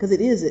make them. Because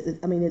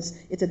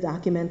it's a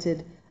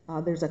documented,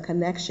 there's a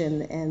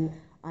connection, and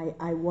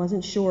I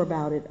wasn't sure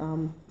about it.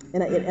 And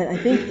I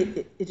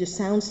think it just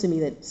sounds to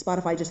me that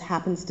Spotify just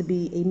happens to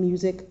be a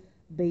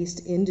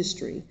music-based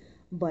industry.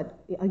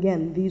 But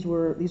again, these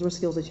were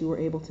skills that you were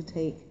able to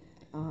take.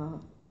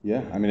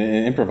 Yeah,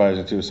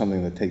 improvising too is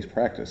something that takes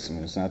practice.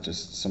 It's not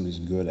just somebody's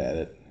good at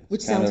it.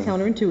 Which sounds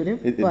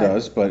counterintuitive. It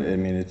does, but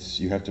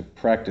you have to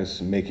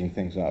practice making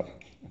things up.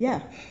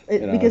 Yeah,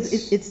 because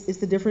it's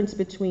the difference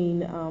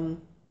between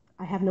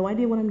I have no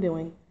idea what I'm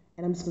doing,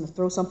 and I'm just going to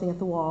throw something at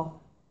the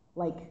wall,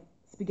 like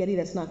spaghetti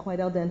that's not quite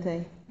al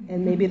dente,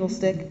 and maybe it'll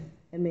stick,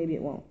 and maybe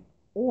it won't.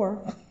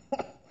 Or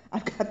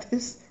I've got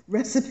this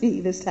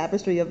recipe, this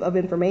tapestry of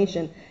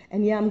information,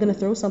 and I'm going to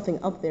throw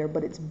something up there,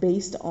 but it's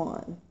based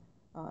on,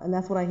 and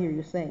that's what I hear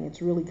you saying.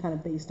 It's really kind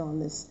of based on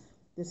this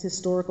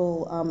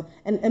historical,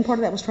 and part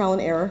of that was trial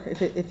and error.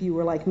 If you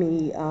were like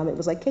me, it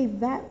was like, hey,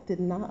 that did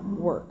not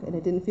work, and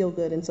it didn't feel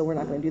good, and so we're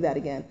not going to do that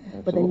again.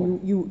 Absolutely. But then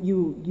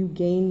you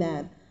gain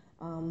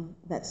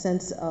that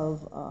sense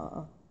of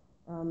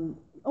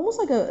almost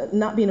like a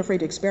not being afraid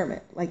to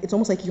experiment. Like it's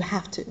almost like you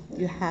have to.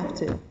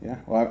 Yeah.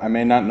 Well, I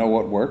may not know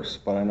what works,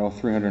 but I know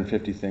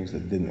 350 things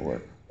that didn't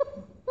work.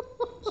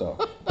 So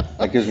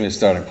that gives me a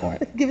starting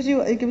point. It gives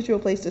you a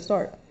place to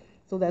start.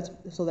 So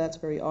that's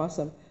very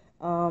awesome.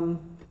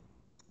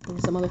 There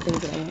were some other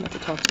things that I wanted to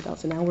talk about.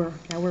 So now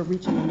we're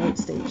reaching the note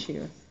stage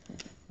here.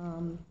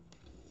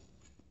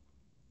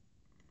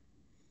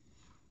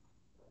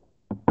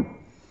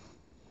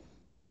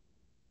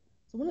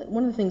 So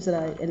one of the things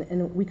that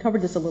and we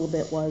covered this a little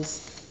bit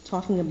was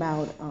talking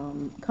about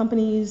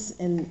companies,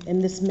 and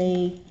this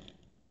may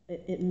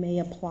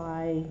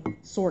apply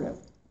sort of,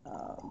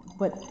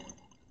 but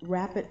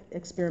rapid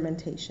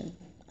experimentation.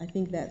 I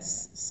think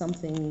that's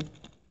something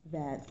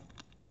that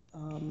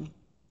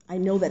I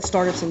know that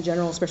startups in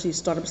general, especially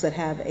startups that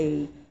have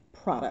a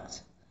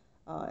product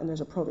and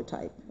there's a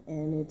prototype,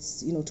 and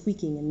it's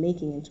tweaking and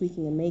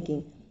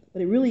making.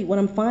 But it really, what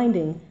I'm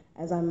finding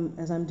as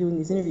I'm doing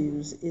these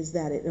interviews is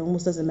that it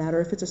almost doesn't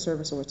matter if it's a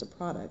service or it's a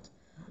product.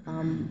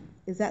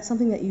 Is that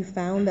something that you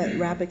found that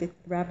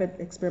rapid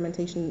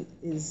experimentation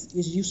is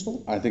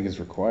useful? I think it's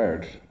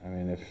required.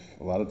 If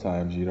a lot of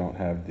times you don't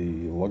have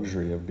the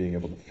luxury of being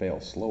able to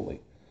fail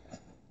slowly.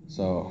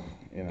 So,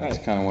 it's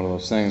kind of one of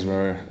those things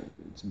where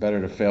it's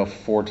better to fail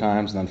 4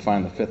 times and then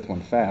find the 5th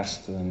one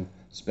fast than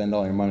spend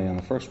all your money on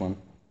the first one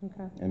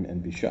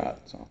and be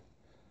shot. So.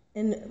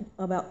 And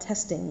about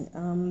testing,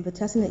 the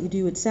testing that you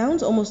do, it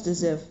sounds almost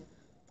as if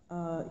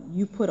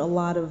you put a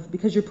lot of,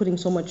 because you're putting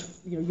so much,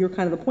 you're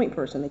kind of the point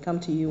person. They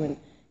come to you and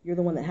you're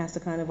the one that has to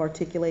kind of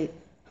articulate,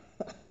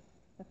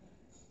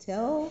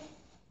 tell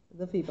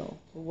the people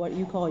what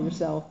you call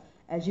yourself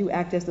as you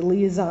act as the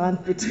liaison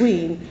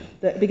between,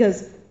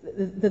 because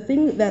the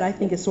thing that I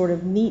think is sort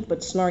of neat but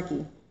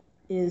snarky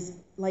is,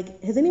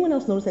 like, has anyone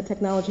else noticed that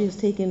technology has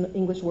taken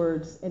English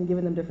words and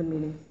given them different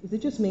meanings? Is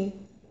it just me?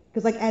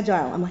 Because like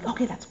agile, I'm like,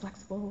 okay, that's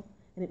flexible.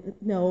 And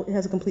it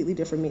has a completely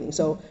different meaning.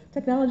 So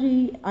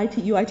technology,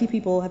 IT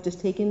people have just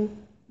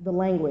taken the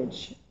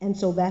language. And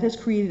so that has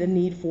created a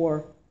need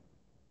for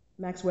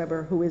Max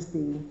Weber, who is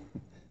the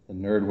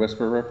nerd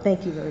whisperer.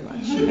 Thank you very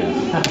much.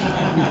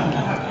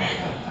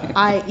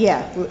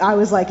 I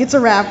was like, it's a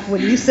wrap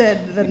when you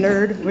said the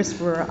nerd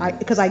whisperer,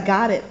 because I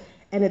got it,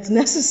 and it's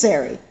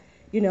necessary,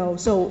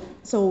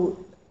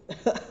 So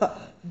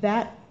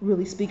that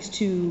really speaks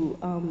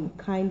to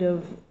kind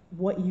of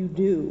what you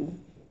do,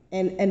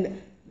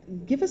 and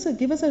give us a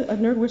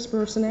nerd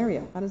whisperer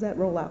scenario. How does that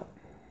roll out?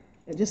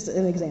 Just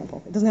an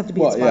example. It doesn't have to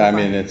be. Well, yeah, I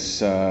mean,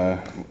 it's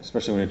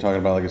especially when you're talking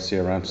about like a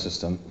CRM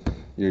system.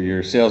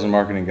 Your sales and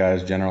marketing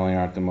guys generally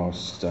aren't the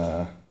most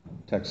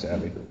tech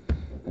savvy,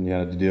 and you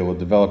have to deal with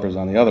developers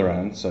on the other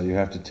end. So you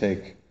have to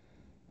take,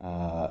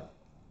 a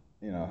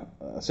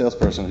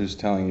salesperson who's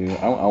telling you,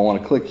 I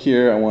want to click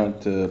here, I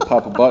want to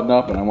pop a button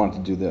up, and I want to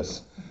do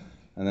this.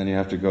 And then you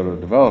have to go to a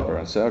developer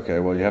and say, okay,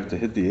 well, you have to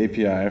hit the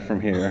API from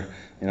here,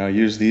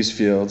 use these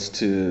fields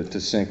to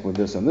sync with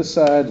this on this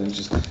side, and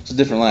it's a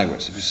different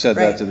language. If you said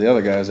that to the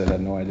other guys, they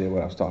had no idea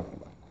what I was talking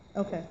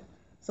about. Okay.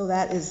 So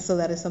that is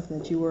something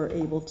that you were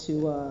able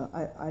to,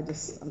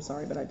 I'm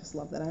sorry, but I just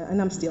love that.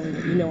 And I'm stealing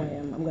it. I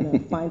am. I'm going to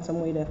find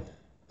some way to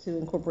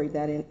incorporate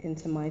that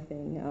into my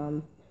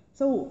thing.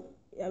 So,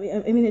 I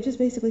mean, it just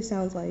basically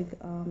sounds like,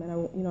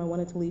 and I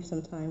wanted to leave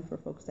some time for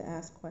folks to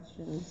ask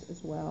questions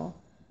as well.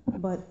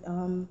 But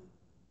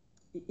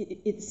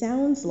it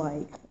sounds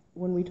like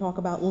when we talk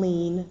about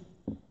lean,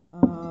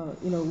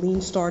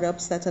 lean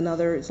startups, that's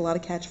another, it's a lot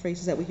of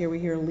catchphrases that we hear. We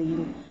hear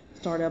lean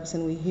startups,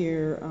 and we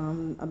hear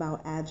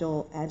about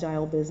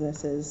agile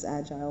businesses,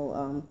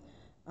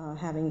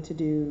 having to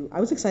do, I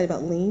was excited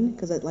about lean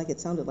because it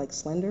sounded like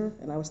slender,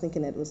 and I was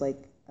thinking it was like,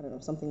 I don't know,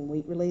 something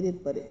weight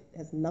related, but it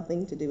has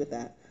nothing to do with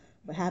that,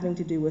 but having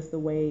to do with the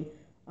way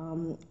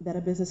that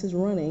a business is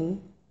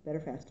running better,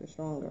 faster,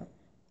 stronger.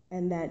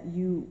 And that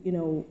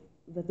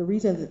that the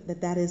reason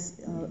that is,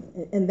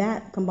 and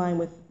that combined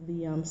with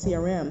the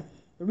CRM,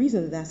 the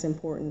reason that that's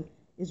important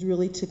is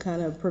really to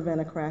kind of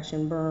prevent a crash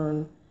and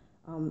burn.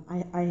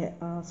 I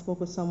spoke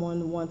with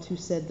someone once who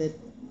said that,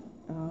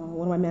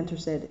 one of my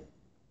mentors said,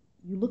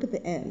 you look at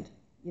the end.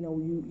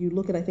 You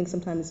look at, I think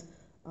sometimes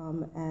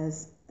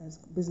as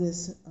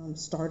business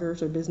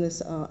starters or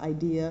business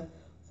idea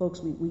folks,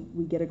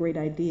 we get a great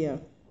idea.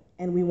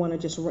 And we want to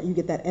just, you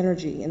get that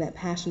energy and that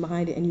passion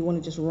behind it, and you want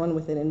to just run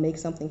with it and make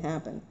something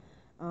happen.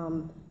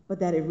 But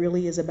that it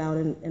really is about,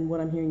 and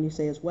what I'm hearing you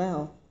say as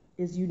well,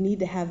 is you need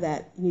to have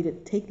that, you need to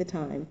take the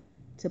time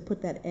to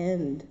put that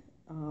end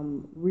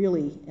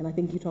really, and I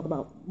think you talk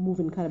about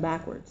moving kind of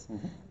backwards,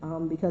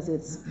 because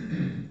it's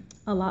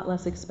a lot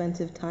less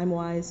expensive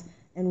time-wise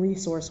and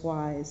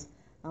resource-wise,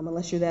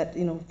 unless you're that,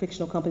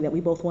 fictional company that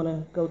we both want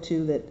to go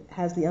to that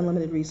has the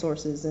unlimited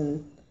resources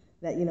and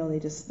that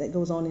that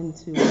goes on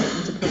into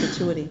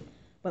perpetuity.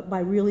 But by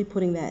really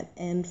putting that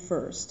end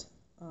first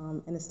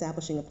and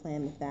establishing a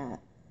plan with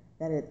that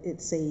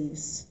it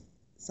saves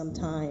some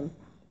time.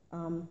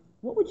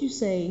 What would you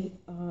say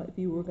if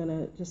you were going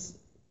to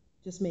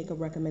just make a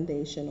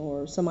recommendation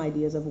or some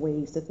ideas of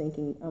ways to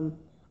thinking?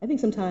 I think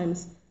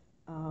sometimes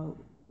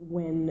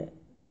when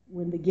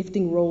the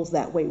gifting rolls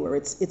that way, where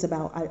it's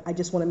about I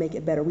just want to make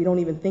it better. We don't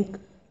even think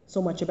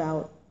so much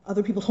about,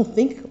 other people don't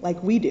think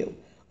like we do.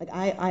 Like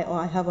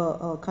I have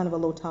a kind of a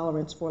low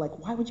tolerance for, like,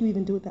 why would you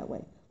even do it that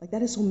way? Like,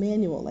 that is so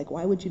manual. Like,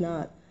 why would you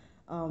not?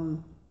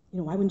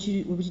 Why would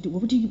you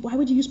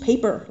use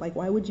paper? Like,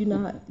 why would you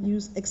not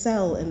use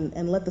Excel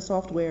and let the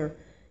software,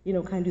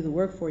 kind of do the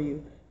work for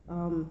you?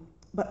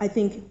 But I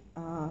think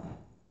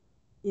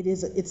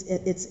it's a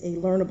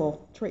learnable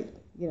trait.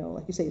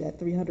 Like you say, that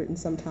 300 and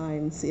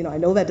sometimes. I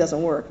know that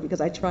doesn't work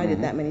because I tried it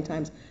that many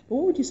times. But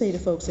what would you say to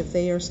folks if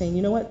they are saying,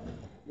 you know what?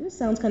 This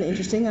sounds kind of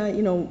interesting. I,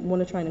 want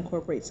to try and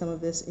incorporate some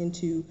of this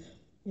into,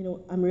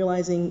 I'm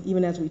realizing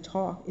even as we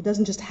talk, it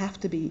doesn't just have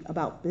to be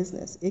about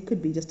business. It could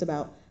be just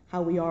about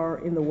how we are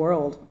in the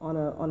world on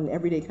an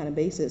everyday kind of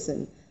basis.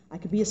 And I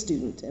could be a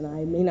student, and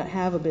I may not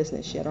have a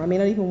business yet, or I may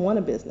not even want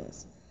a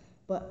business.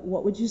 But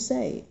what would you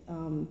say,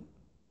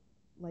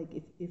 like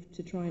if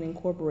to try and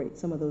incorporate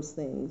some of those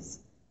things?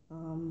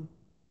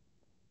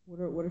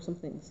 What are some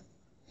things?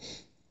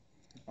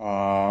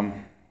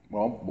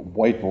 Well,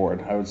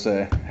 whiteboard, I would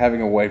say.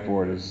 Having a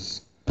whiteboard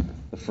is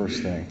the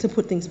first thing. To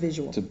put things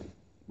visual.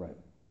 Right.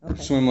 Okay. Your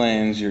swim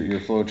lanes, your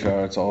flow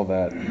charts, all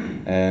that.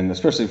 And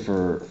especially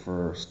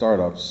for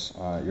startups,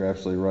 you're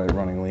absolutely right.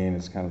 Running lean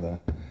is kind of the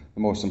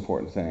most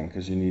important thing,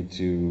 because you need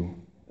to,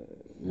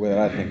 the way that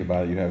I think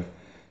about it, you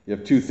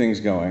have two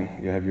things going.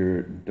 You have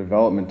your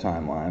development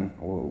timeline,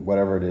 or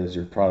whatever it is,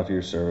 your product or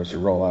your service,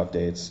 your rollout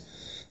dates,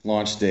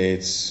 launch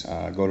dates,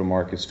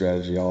 go-to-market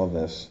strategy, all of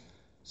this.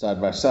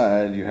 Side by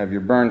side, you have your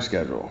burn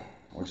schedule,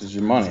 which is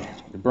your money,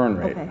 your burn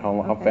rate,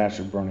 how fast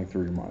you're burning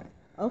through your money.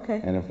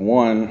 Okay. And if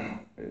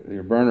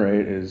your burn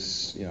rate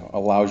is,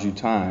 allows you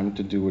time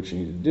to do what you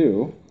need to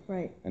do,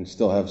 right, and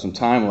still have some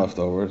time left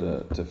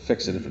over to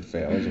fix it if it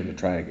fails or to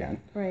try again,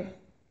 right,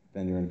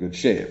 then you're in good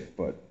shape.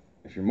 But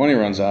if your money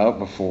runs out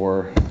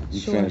before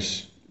you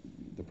finish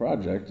the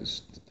project,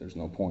 there's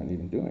no point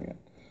even doing it.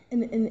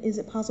 And is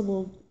it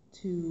possible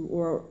to,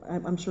 or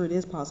I'm sure it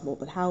is possible,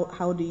 but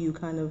how do you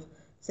kind of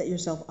set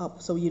yourself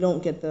up so you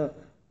don't get the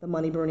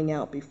money burning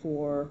out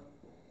before?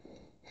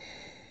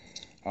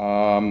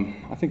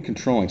 I think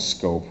controlling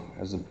scope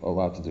has a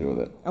lot to do with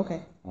it.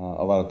 Okay. A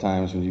lot of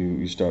times when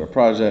you start a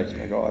project,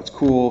 you're like, oh, that's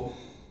cool.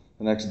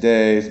 The next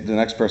day, the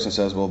next person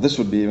says, well, this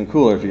would be even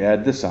cooler if you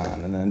add this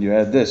on, and then you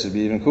add this, it'd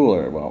be even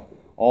cooler. Well,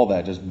 all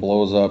that just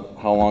blows up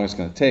how long it's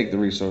going to take, the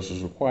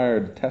resources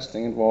required, the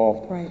testing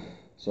involved. Right.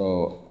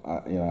 So,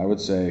 I would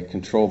say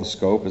control the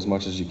scope as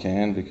much as you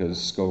can, because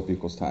scope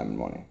equals time and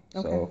money.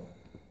 Okay. So,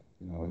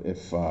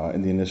 if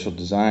in the initial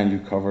design you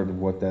covered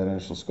what that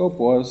initial scope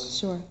was,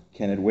 Sure.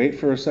 can it wait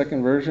for a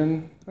second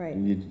version? Right.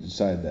 You need to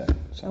decide that.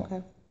 So,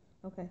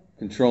 Okay.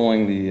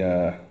 controlling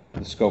the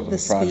scope of the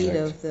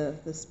project.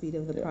 The speed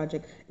of the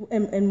project.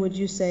 And would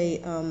you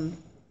say,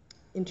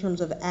 in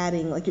terms of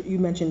adding, like you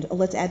mentioned,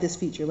 let's add this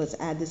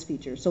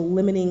feature. So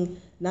limiting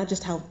not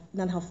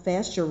how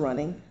fast you're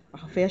running or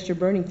how fast you're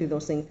burning through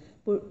those things,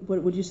 but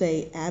would you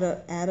say add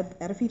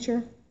a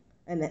feature,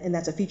 and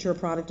that's a feature, a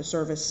product, a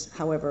service,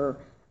 however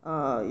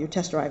you're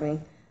test driving,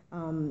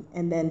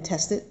 and then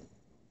test it,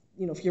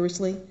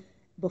 furiously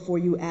before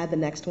you add the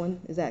next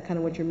one? Is that kind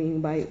of what you're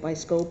meaning by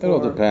scope? It all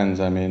depends.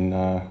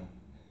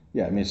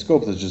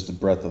 Scope is just the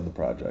breadth of the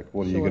project.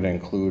 What are you Sure. going to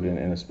include in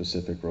a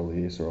specific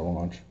release or a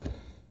launch?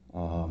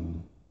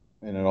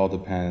 And it all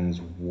depends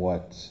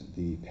what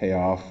the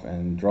payoff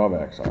and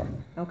drawbacks are.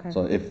 Okay.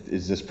 So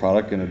is this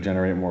product going to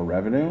generate more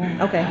revenue?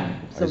 Okay.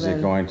 So is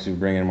it going to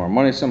bring in more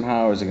money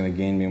somehow? Is it going to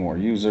gain me more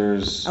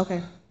users?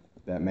 Okay.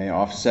 That may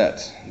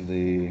offset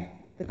the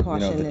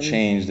caution the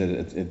change that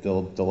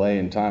it'll delay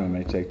in time it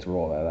may take to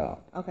roll that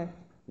out. Okay.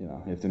 You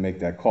have to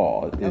make that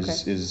call.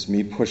 Is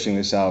me pushing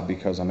this out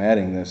because I'm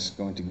adding this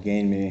going to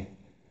gain me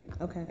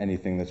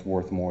anything that's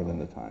worth more than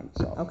the time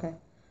itself? Okay.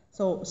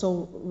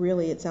 So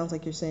really, it sounds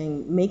like you're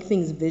saying make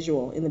things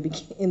visual in the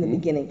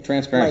beginning.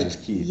 Transparency is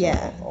key.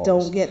 Yeah. Always.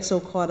 Don't get so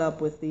caught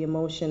up with the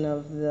emotion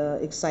of the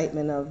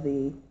excitement of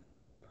the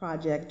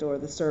project or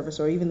the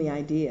service or even the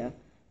idea,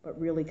 but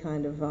really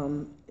kind of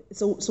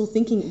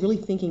really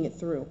thinking it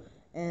through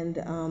and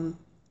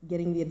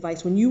getting the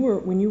advice. When you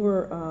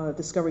were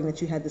discovering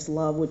that you had this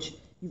love, which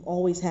you've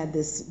always had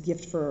this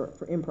gift for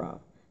improv.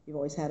 You've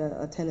always had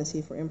a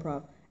tendency for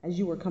improv. As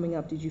you were coming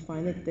up, did you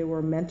find that there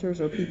were mentors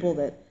or people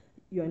that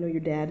I know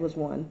your dad was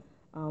one,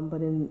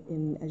 but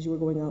as you were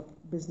going up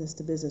business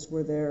to business,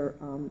 were there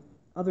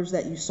others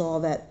that you saw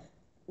that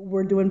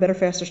were doing better,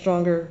 faster,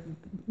 stronger,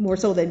 more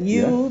so than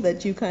you,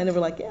 that you kind of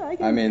were like, I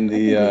can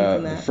glean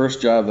from that? The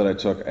first job that I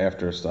took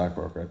after a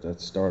stockbroker at that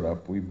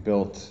startup, we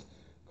built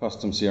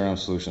custom CRM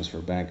solutions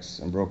for banks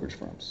and brokerage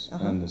firms.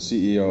 And the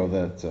CEO of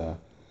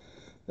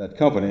that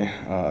company,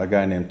 a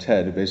guy named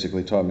Ted, who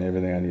basically taught me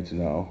everything I need to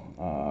know,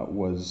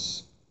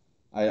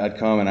 I'd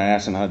come and I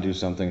asked him how to do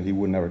something, he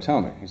would never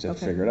tell me. He said,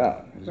 figure it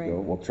out. He'd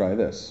go, well, try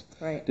this.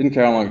 Right. Didn't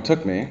care how long it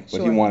took me,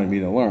 but he wanted me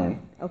to learn.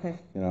 Okay.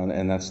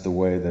 And that's the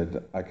way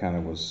that I kind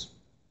of was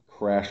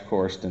crash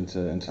coursed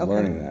into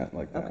learning that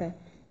like that. Okay.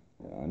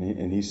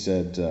 And he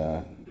said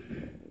to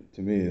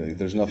me,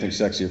 there's nothing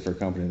sexier for a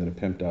company than a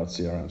pimped out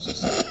CRM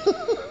system.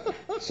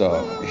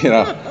 So,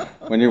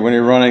 when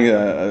you're running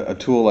a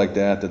tool like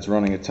that's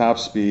running at top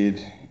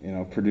speed,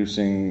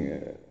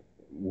 producing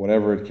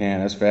whatever it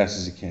can as fast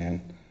as it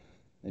can,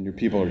 and your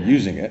people are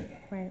using it,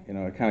 right.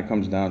 It kind of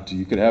comes down to,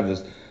 you could have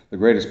the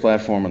greatest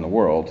platform in the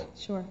world,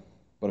 sure,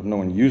 but if no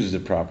one uses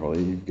it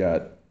properly, you've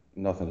got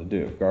nothing to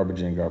do.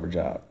 Garbage in, garbage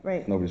out.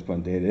 Right. If nobody's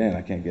putting data in,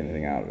 I can't get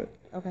anything out of it.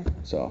 Okay.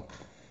 So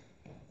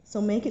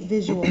make it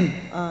visual.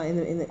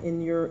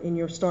 In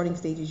your starting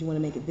stages, you want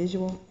to make it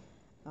visual,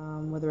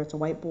 whether it's a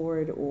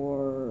whiteboard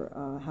or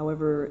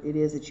however it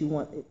is that you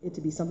want it to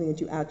be something that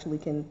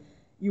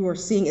you are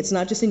seeing. It's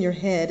not just in your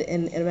head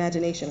and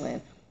imagination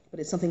land, but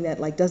it's something that,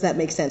 does that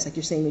make sense? Like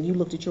you're saying, when you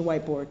looked at your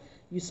whiteboard,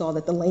 you saw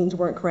that the lanes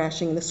weren't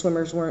crashing and the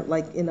swimmers weren't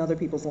in other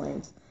people's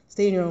lanes.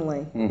 Stay in your own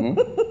lane.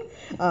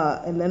 Mm-hmm.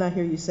 And then I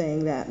hear you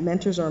saying that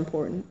mentors are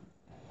important.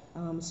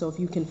 So if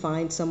you can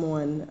find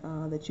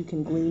someone that you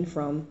can glean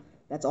from,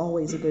 that's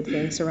always a good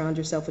thing. Surround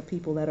yourself with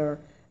people that are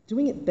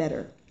doing it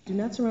better. Do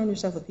not surround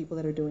yourself with people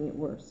that are doing it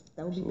worse.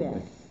 That would be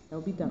bad. That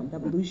would be dumb.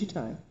 That would lose you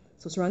time.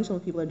 So surround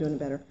yourself with people that are doing it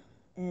better.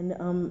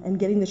 And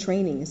getting the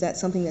training, is that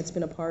something that's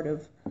been a part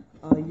of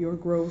your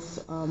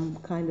growth,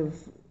 kind of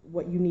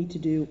what you need to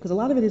do? Because a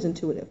lot of it is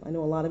intuitive. I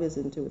know a lot of it is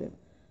intuitive.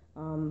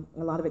 A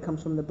lot of it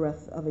comes from the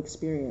breadth of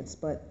experience,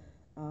 but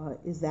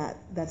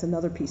that's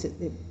another piece,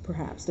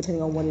 perhaps,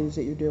 depending on what it is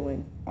that you're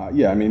doing.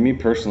 Me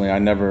personally, I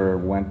never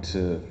went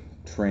to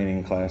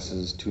training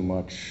classes too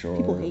much.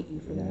 People hate you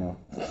for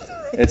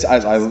that.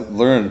 I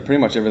learned pretty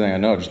much everything I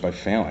know just by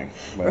failing,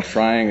 by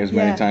trying as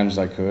many times as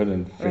I could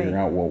and figuring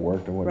out what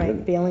worked and what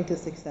didn't. Failing to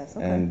success.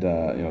 Okay. And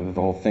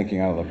the whole thinking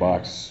out of the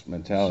box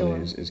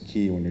mentality is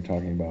key when you're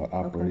talking about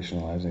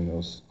operationalizing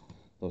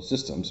those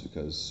systems,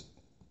 because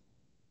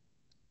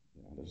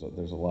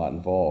there's a lot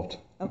involved.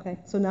 Okay,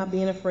 so not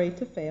being afraid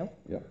to fail.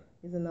 Yep.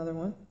 Is another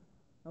one.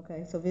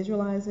 Okay, so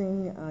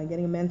visualizing,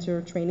 getting a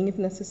mentor, training if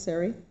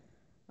necessary.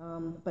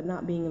 But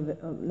not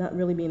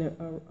really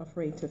being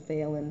afraid to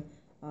fail, and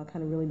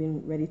kind of really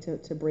being ready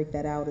to break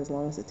that out as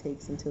long as it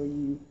takes until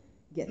you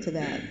get to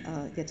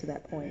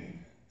that point.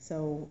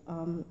 So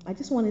I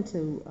just wanted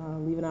to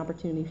leave an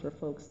opportunity for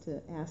folks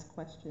to ask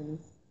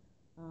questions.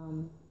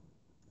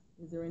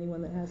 Is there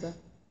anyone that has a?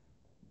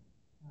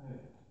 Hi,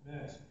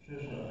 Max,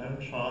 Patricia.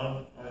 I'm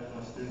Sean. I'm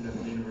a student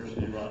at the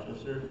University of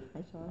Rochester.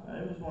 Hi, Sean.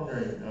 I was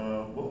wondering,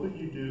 what would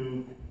you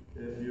do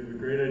if you have a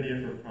great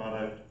idea for a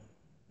product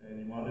and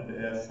you wanted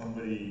to ask ask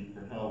somebody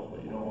for help,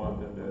 but you don't want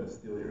them to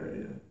steal your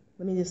idea.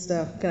 Let me just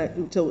so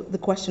the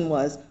question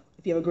was,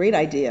 if you have a great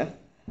idea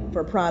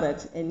for a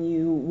product and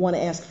you want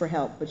to ask for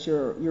help, but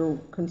you're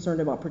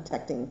concerned about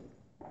protecting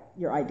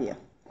your idea.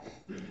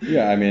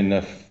 Yeah, I mean,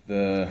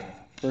 the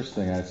first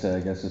thing I'd say, I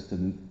guess, is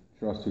to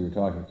trust who you're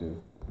talking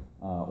to,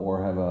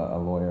 or have a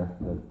lawyer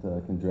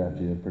that can draft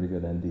you a pretty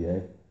good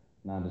NDA.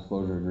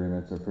 Non-disclosure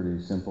agreements are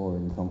pretty simple. They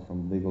can come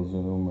from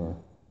LegalZoom or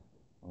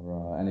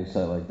any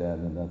site like that,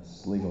 and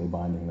that's legally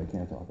binding. They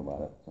can't talk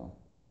about it. So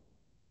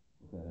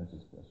that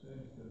answers the question.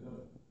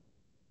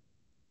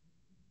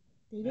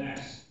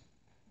 Next.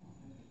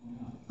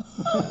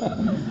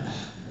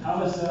 How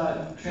was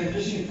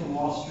transitioning from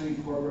Wall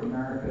Street corporate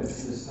America to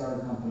the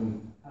startup company?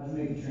 How did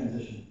you make the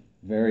transition?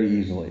 Very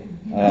easily.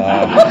 I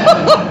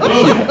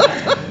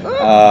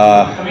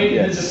mean,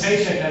 yes. It's a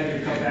paycheck that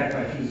could come back by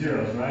a few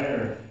zeros, right?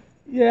 Or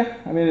Yeah,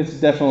 I mean, it's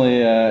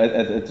definitely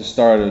at the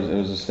start it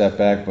was a step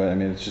back, but I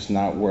mean, it's just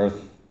not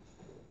worth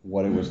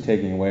what it was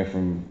taking away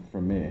from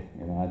me.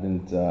 You know, I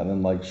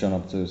didn't like showing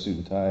up to a suit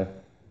and tie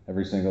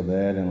every single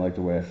day. I didn't like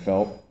the way I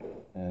felt,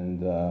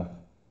 and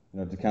you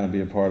know, to kind of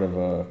be a part of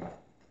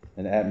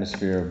an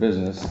atmosphere of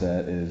business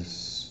that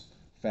is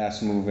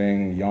fast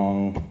moving,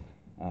 young,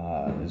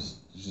 is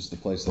just the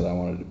place that I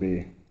wanted to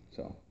be.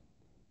 So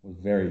it was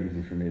very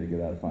easy for me to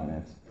get out of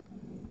finance.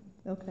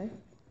 Okay.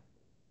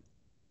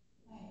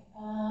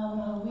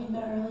 We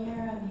met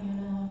earlier. I'm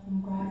Hannah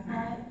from Grind.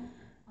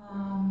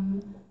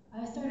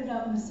 I started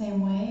out in the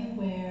same way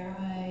where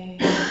we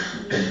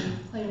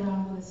played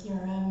around with a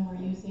CRM.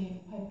 We're using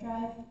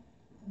Pipedrive.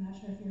 I'm not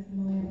sure if you're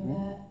familiar with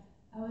that.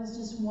 I was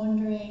just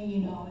wondering,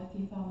 you know, if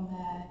you found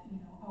that, you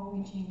know,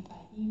 outreaching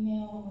by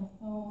email or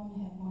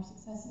phone had more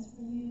successes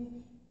for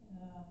you.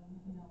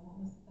 You know, what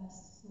was the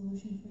best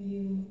solution for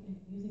you in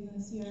using the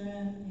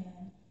CRM, and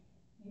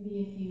maybe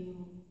if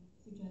you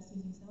suggest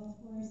using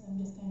Salesforce. I'm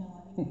just kind of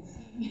like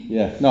seeing.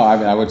 Yeah, no, I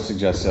mean, I would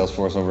suggest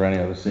Salesforce over any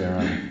other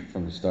CRM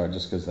from the start,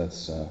 just because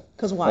that's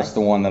why? That's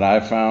the one that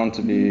I've found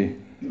to be,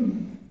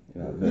 you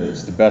know,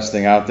 it's the best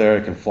thing out there.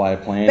 It can fly a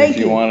plane Thank if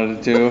you you. wanted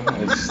it to.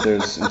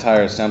 There's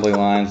entire assembly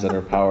lines that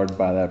are powered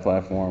by that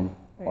platform,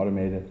 Right.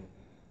 automated.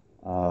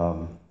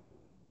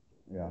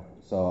 Yeah,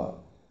 so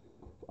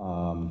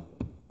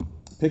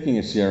picking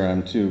a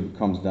CRM too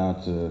comes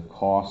down to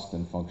cost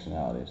and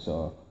functionality.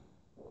 So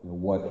you know,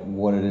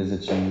 what it is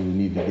that you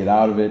need to get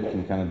out of it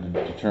can kind of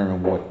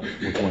determine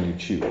which one you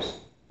choose.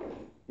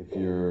 If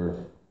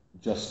you're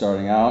just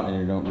starting out and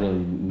you don't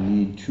really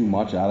need too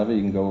much out of it,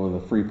 you can go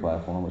with a free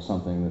platform or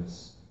something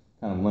that's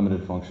kind of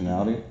limited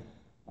functionality.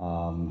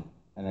 And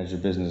as your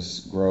business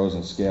grows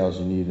and scales,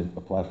 you need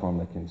a platform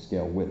that can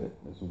scale with it,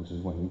 which is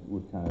when you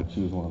would kind of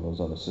choose one of those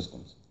other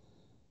systems.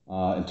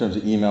 In terms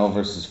of email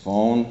versus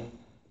phone,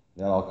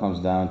 that all comes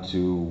down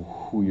to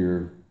who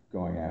you're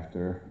going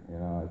after. You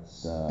know,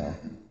 it's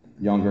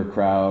younger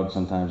crowd.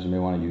 Sometimes you may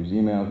want to use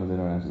email because they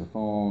don't answer the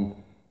phone.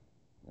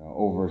 You know,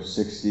 over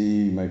 60,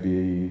 you might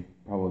be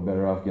probably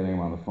better off getting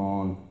them on the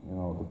phone. You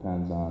know, it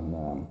depends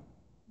on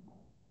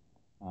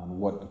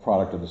what the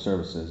product or the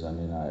service is. I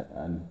mean,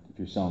 and if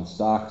you're selling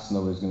stocks,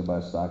 nobody's going to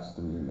buy stocks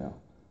through email.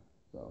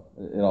 So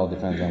it all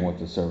depends on what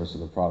the service or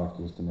the product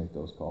is to make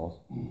those calls.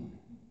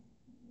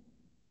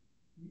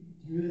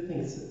 Do you really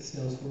think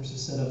Salesforce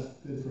is set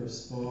up good for a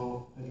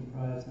small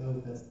enterprise,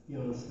 though, that's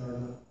beyond a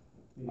startup,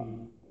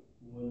 maybe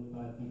 1 to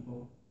 5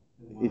 people?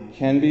 It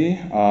can be.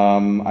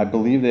 I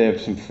believe they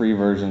have some free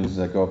versions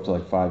that go up to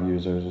like 5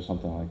 users or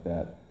something like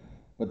that.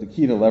 But the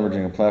key to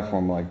leveraging a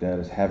platform like that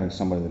is having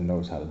somebody that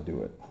knows how to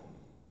do it.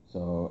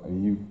 So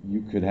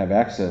you could have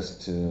access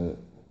to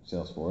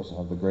Salesforce and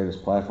have the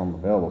greatest platform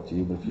available to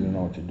you, but if you don't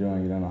know what you're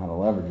doing, you don't know how to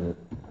leverage it,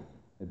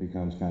 it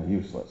becomes kind of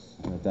useless.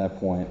 And at that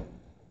point,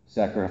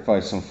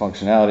 sacrifice some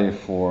functionality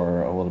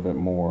for a little bit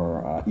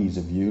more ease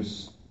of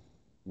use,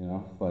 you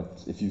know.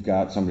 But if you've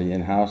got somebody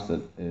in-house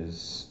that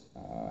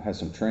has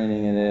some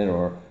training in it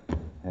or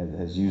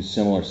has used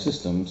similar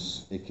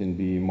systems, it can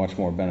be much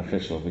more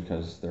beneficial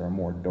because there are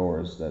more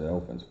doors that it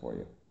opens for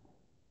you.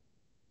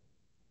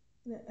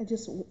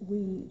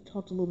 We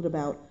talked a little bit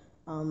about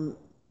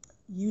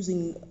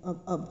using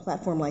a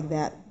platform like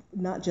that,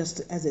 not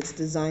just as it's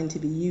designed to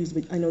be used,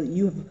 but I know that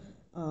you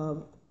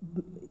have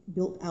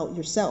built out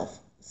yourself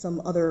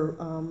some other,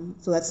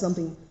 so that's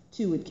something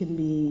too. It can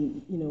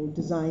be, you know,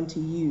 designed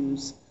to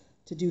use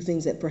to do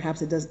things that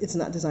perhaps it's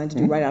not designed to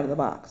do right out of the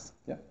box.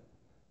 Yeah.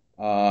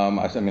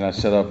 I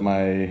set up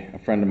a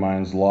friend of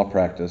mine's law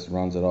practice,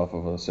 runs it off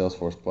of a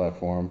Salesforce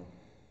platform,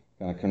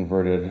 kind of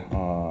converted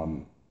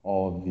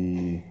all of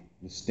the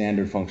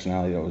standard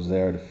functionality that was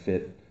there to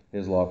fit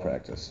his law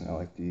practice. You know,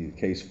 like the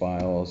case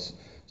files,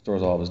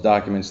 stores all of his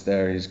documents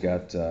there. He's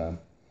got a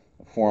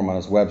form on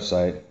his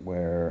website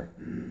where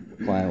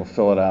the client will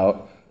fill it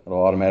out.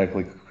 It'll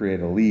automatically create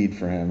a lead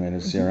for him in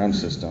his CRM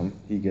system.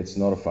 He gets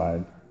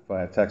notified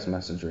via text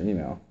message or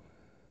email.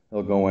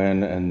 He'll go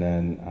in and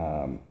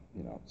then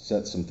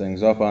set some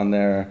things up on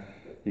there.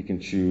 He can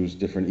choose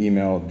different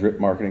email drip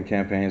marketing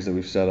campaigns that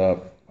we've set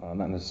up.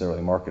 Not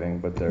necessarily marketing,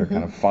 but they're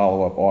kind of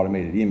follow-up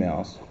automated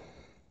emails.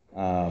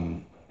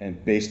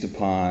 and based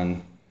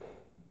upon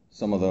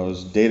some of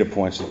those data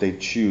points that they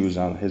choose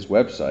on his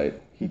website,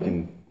 he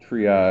can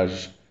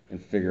triage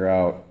and figure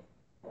out,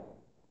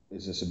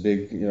 is this a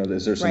big,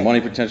 is there some Right.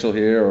 money potential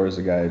here, or is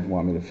the guy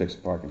want me to fix a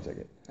parking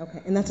ticket?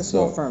 Okay, and that's a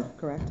small So- firm,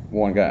 correct?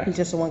 One guy. He's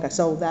just a one guy,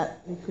 so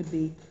that could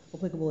be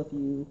applicable if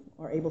you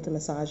are able to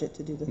massage it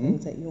to do the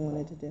things that you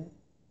wanted to do.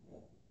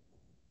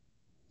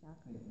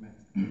 Hey, Max.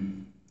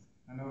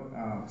 I know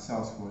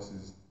Salesforce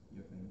is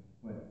your thing,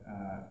 but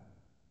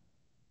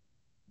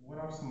what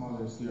are some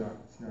other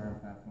CRM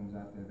platforms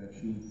out there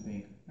that you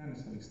think not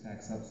necessarily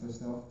stacks up to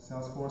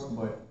Salesforce,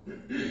 but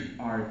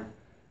are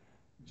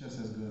just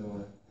as good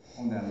or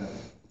on that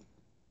level?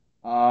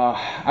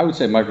 I would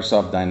say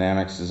Microsoft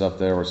Dynamics is up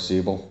there, or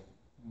Siebel.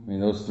 I mean,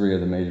 those three are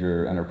the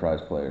major enterprise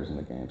players in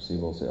the game: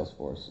 Siebel,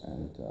 Salesforce,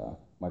 and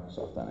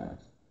Microsoft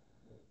Dynamics.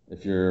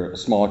 If you're a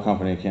smaller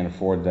company and can't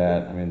afford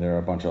that, I mean, there are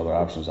a bunch of other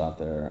options out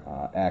there.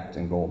 Act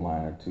and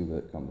Goldmine are two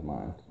that come to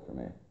mind for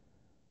me.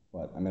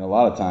 But I mean, a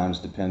lot of times,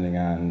 depending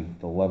on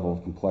the level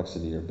of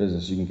complexity of your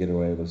business, you can get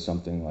away with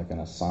something like an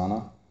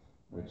Asana,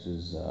 which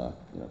is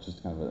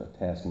just kind of a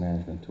task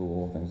management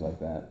tool, things like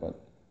that. But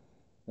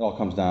it all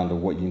comes down to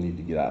what you need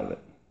to get out of it.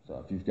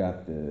 So if you've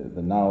got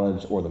the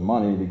knowledge or the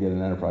money to get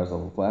an enterprise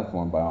level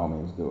platform, by all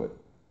means do it.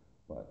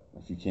 But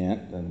if you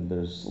can't, then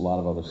there's a lot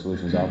of other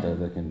solutions out there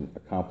that can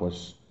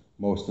accomplish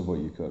most of what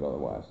you could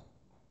otherwise.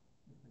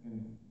 If I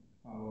can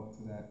follow up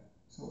to that,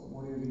 so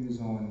what are your views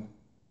on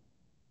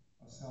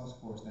a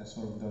Salesforce that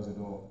sort of does it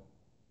all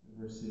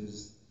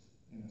versus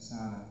an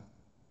Asana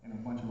and a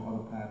bunch of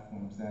other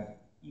platforms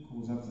that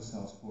equals up to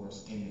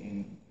Salesforce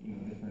in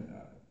different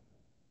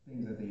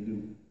things that they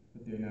do,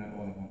 but they're not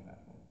all in one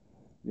platform?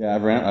 Yeah,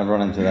 I've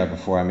run into that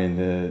before. I mean,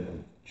 the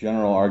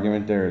general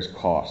argument there is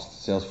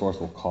cost. Salesforce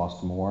will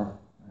cost more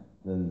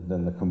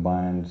than the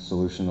combined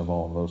solution of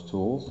all of those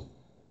tools.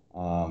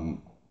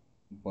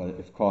 But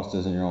if cost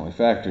isn't your only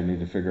factor, you need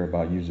to figure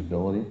about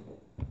usability.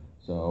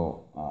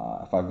 So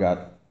if I've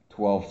got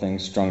 12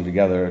 things strung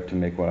together to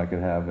make what I could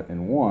have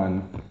in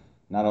one,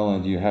 not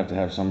only do you have to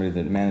have somebody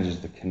that manages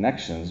the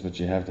connections, but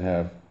you have to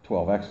have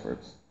 12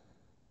 experts.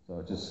 So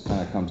it just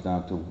kind of comes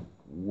down to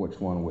which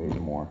one weighs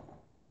more.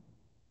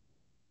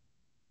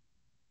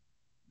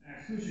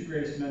 Max, who's your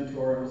greatest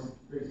mentor, and what's the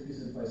greatest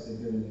piece of advice they've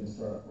given you in the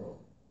startup world?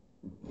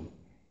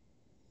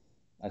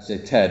 I'd say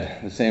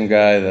Ted, the same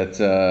guy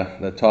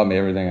that taught me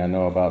everything I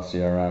know about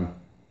CRM.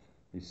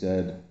 He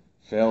said,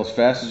 fail as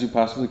fast as you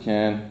possibly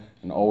can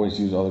and always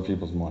use other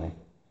people's money.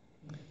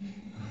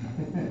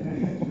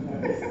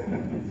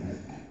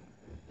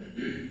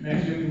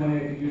 Max, you have money I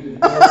could use it. You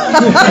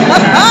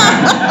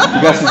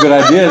got some good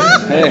ideas.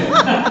 Hey.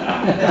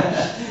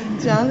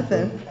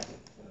 Jonathan?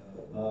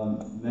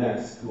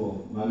 Max,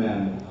 cool, my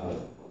man.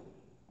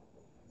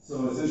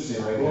 So it's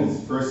interesting, right?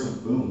 Because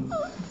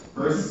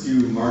first to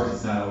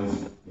market's not always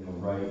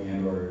right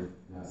and/or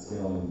not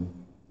scaling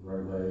the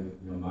right way.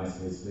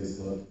 MySpace,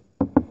 Facebook,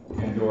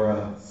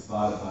 Pandora,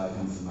 Spotify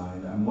comes to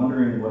mind. I'm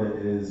wondering what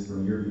it is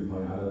from your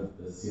viewpoint out of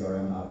the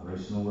CRM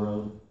operational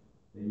world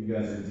that you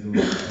guys are doing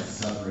that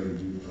separated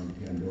you from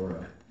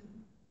Pandora.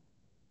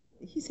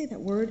 Did he say that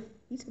word?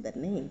 He said that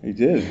name. He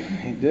did.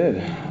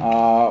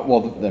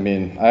 Well, I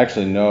mean, I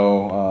actually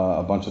know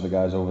a bunch of the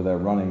guys over there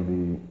running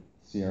the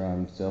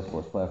CRM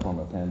Salesforce platform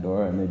at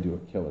Pandora, and they do a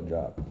killer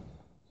job.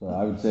 So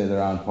I would say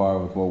they're on par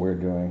with what we're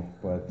doing,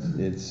 but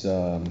it's,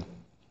 it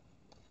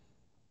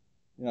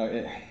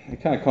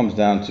kind of comes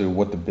down to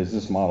what the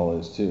business model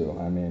is too.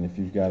 I mean, if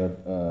you've got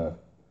a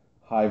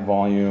high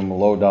volume,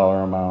 low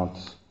dollar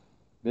amount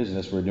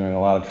business, we're doing a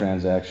lot of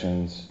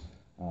transactions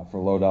for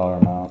low dollar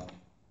amount.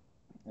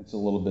 It's a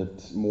little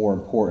bit more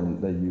important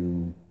that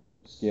you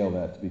scale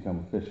that to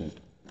become efficient,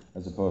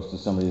 as opposed to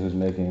somebody who's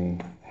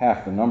making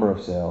half the number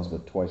of sales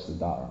but twice the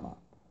dollar amount.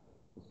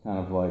 It's kind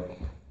of like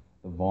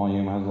the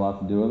volume has a lot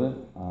to do with it.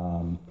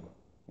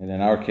 And in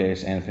our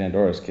case, and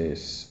Pandora's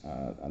case,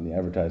 on the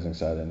advertising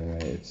side anyway,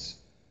 it's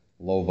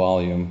low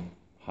volume,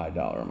 high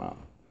dollar amount.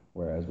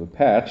 Whereas with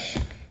Patch,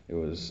 it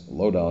was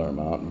low dollar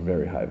amount,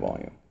 very high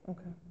volume.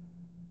 Okay.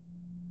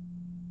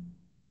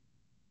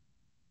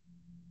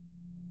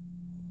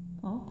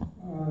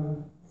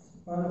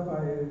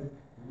 Spotify,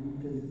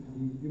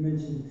 you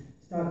mentioned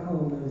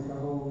Stockholm as the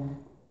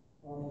home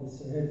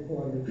office or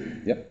headquarters.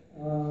 Yep.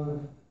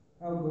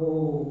 How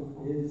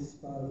global is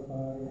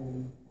Spotify,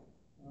 and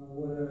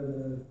what are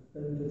the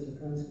benefits or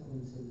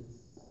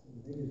consequences,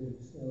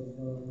 negatives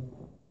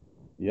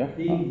of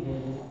being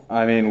global?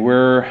 I mean,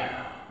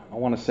 I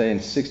want to say in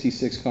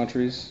 66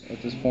 countries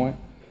at this point.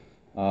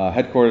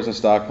 Headquarters in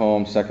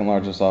Stockholm, second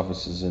largest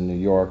office is in New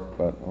York,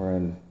 but we're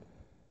in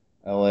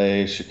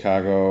LA,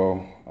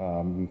 Chicago.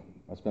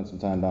 I spent some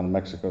time down in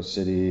Mexico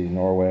City,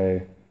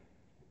 Norway,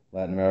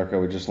 Latin America.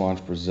 We just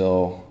launched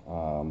Brazil.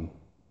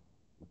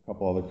 A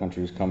couple other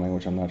countries coming,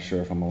 which I'm not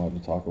sure if I'm allowed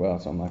to talk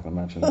about, so I'm not going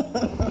to mention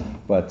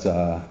it. But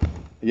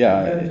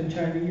yeah,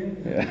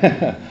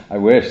 China. I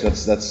wish.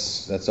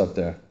 That's up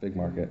there, big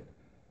market.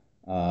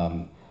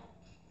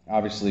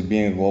 Obviously,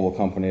 being a global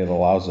company, it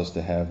allows us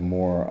to have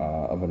more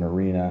of an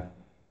arena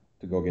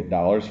to go get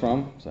dollars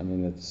from. So I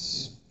mean,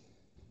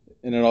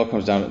 and it all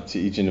comes down to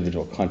each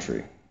individual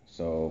country.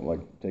 So like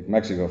take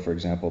Mexico, for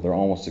example, they're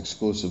almost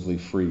exclusively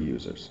free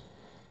users,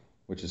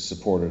 which is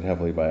supported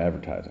heavily by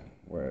advertising.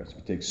 Whereas if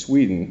you take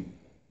Sweden,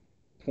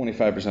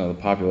 25% of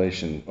the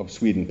population of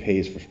Sweden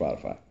pays for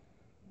Spotify,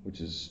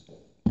 which is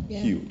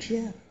huge.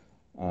 Yeah.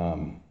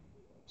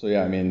 So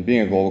yeah, I mean,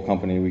 being a global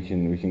company, we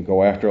can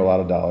go after a lot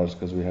of dollars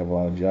because we have a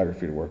lot of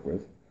geography to work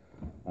with.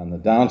 On the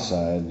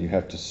downside, you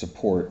have to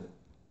support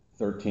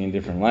 13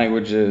 different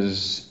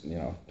languages,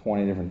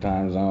 20 different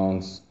time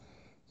zones.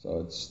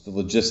 So it's the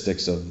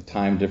logistics of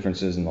time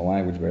differences and the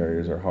language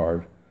barriers are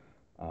hard.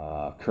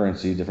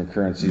 Different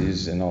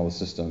currencies in all the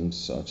systems.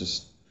 So it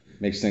just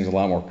makes things a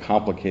lot more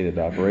complicated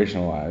to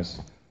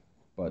operationalize.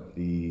 But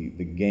the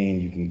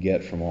gain you can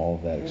get from all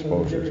of that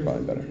exposure is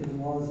probably better.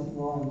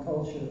 Law and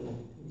culture.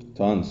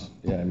 Tons.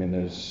 Yeah, I mean,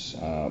 there's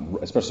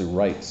especially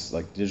rights,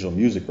 like digital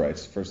music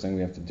rights. The first thing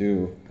we have to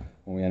do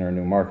when we enter a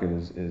new market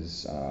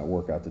is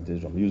work out the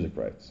digital music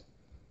rights.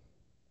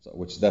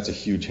 So, that's a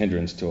huge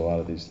hindrance to a lot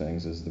of these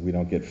things, is that we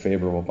don't get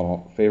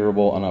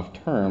favorable enough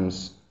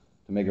terms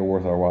to make it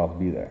worth our while to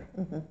be there.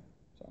 Mm-hmm.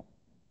 So,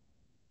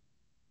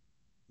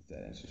 if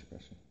that answers your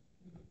question.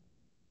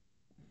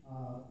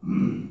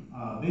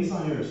 Based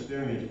on your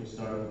experience with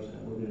startups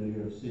and working in New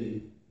York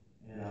City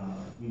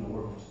and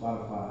working for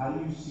Spotify, how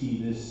do you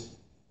see this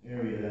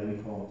area that we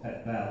call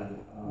Tech Valley?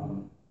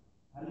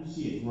 How do you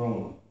see it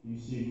growing? Do you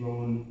see it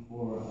growing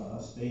for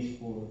a space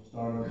for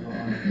startups or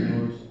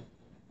entrepreneurs?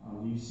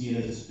 Do you see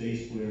it as a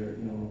space where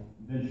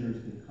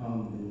ventures could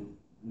come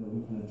and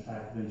we can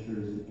attract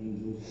ventures and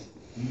angels?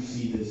 Do you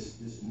see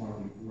this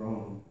market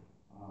growing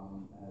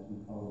as we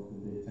call it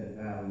the Big Tech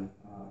Valley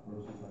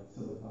versus like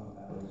Silicon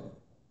Valley?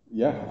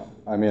 Yeah,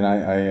 I mean,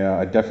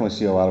 I definitely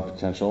see a lot of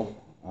potential.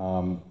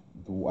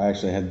 I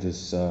actually had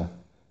this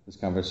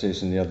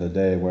conversation the other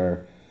day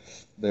where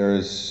there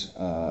is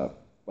a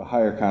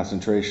higher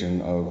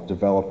concentration of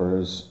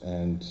developers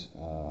and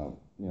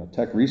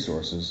tech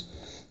resources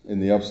in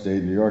the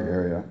upstate New York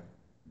area.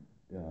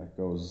 It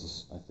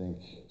goes, I think,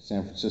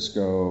 San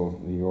Francisco,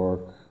 New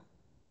York,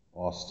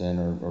 Austin,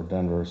 or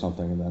Denver or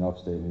something, and then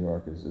upstate New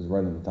York is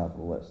right on the top of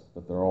the list.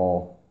 But they're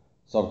all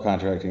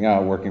subcontracting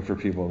out, working for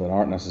people that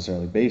aren't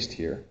necessarily based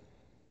here.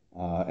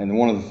 And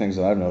one of the things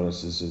that I've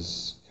noticed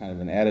is kind of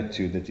an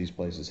attitude that these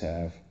places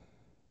have.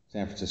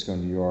 San Francisco,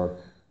 New York,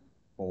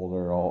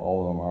 Boulder,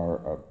 all of them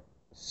are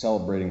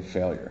celebrating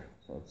failure.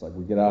 So it's like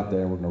we get out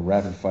there, we're going to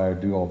rapid fire,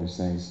 do all these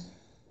things,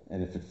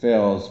 and if it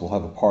fails, we'll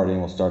have a party and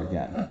we'll start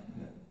again.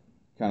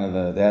 Kind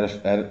of the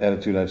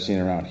attitude I've seen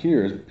around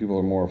here is people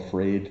are more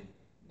afraid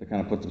to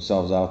kind of put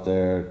themselves out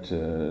there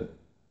to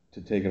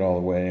take it all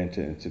away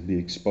and to be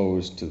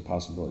exposed to the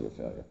possibility of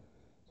failure.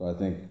 So I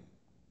think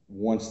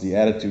once the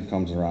attitude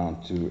comes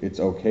around to it's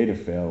okay to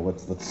fail,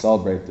 let's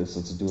celebrate this,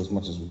 let's do as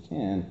much as we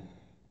can,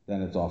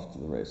 then it's off to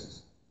the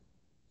races.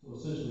 So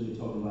essentially you're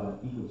talking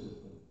about an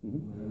ecosystem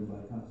where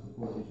everybody kind of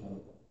supports each other.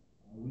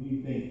 What do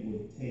you think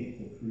would take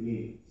to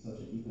create such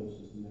an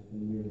ecosystem that can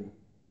mirror,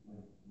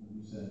 like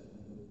you said,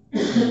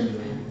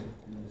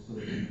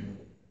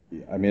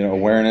 I mean,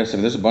 awareness. I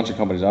mean, there's a bunch of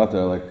companies out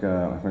there, like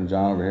my friend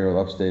John over here with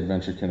Upstate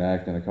Venture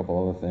Connect and a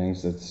couple other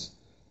things that's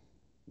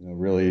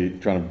really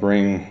trying to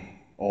bring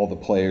all the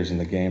players in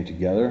the game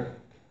together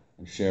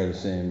and share the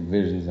same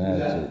visions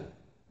and attitude.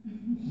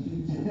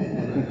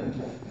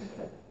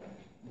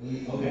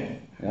 Okay.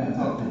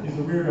 Yeah. He's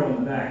a weirdo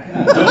in the back.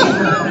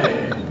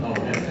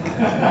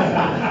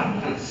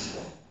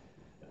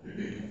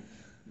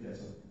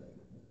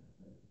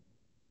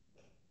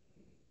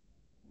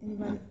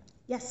 Anybody?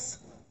 Yes.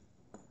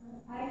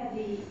 I had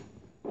the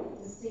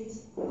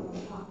distinct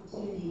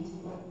opportunity to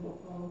work with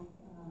both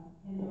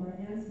Pandora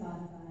and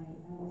Spotify.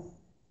 I was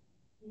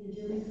in a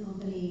German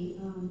company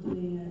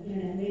doing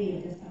internet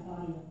radio, desktop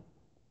audio.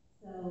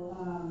 So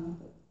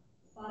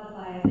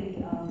Spotify, I think,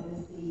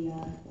 is the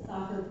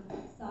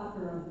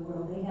soccer of the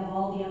world. They have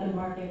all the other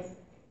markets.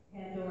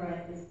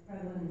 Pandora is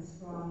prevalent and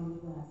strong in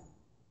the U.S.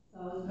 So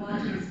I was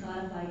watching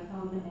Spotify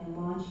come and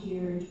launch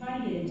here and try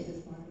to get into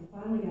this market.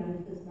 Finally got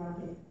into this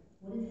market.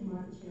 What is the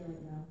market share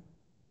right now?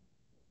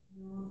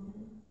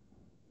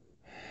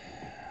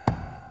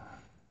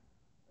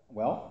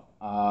 Well,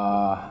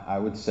 I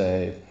would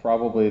say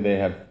probably they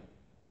have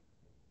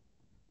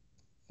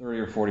 30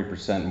 or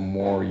 40%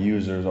 more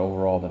users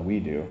overall than we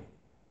do.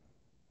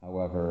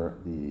 However,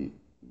 the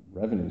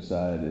revenue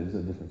side is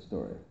a different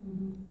story.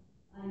 Mm-hmm.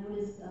 I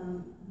noticed,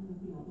 Ian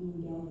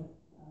Gelman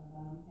of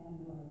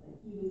Pandora, but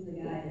he was the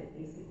guy that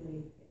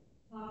basically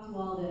talked to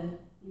all the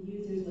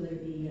users, whether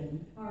it be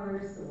in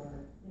cars or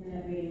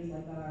internet radios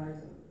like ours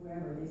or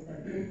wherever. They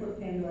said, we'll put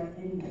Pandora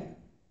anywhere.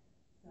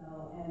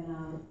 So, and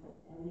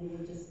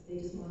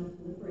they just wanted to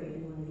proliferate.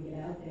 They wanted to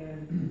get out there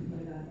and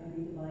put it on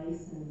every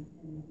device and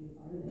be a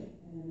part of it.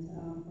 And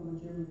from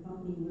a German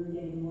company, we were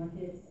getting more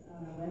hits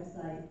on our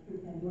website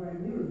through Pandora,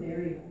 and we were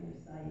buried on their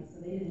site,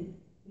 so we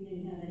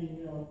didn't have any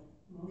real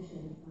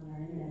promotion on our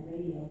internet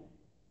radio.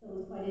 So it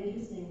was quite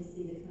interesting to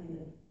see the kind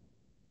of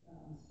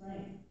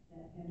strength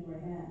that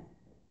Pandora had.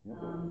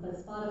 But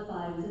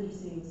Spotify was interesting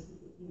came,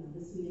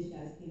 the Swedish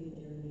guys came to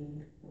Germany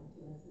and talked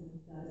to us and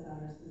got us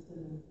on our system.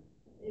 And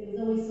it was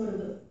always sort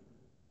of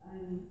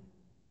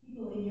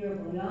people in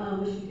Europe were like, oh, I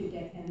wish we could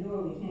get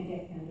Pandora. We can't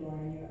get Pandora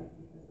in Europe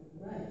because of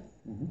the rights.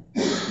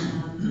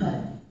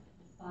 But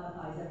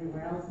Spotify's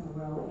everywhere else in the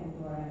world.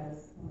 Pandora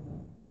has,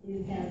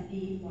 it has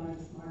the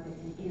largest market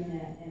in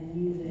internet and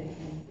music,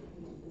 and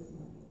which is this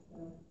market.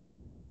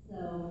 So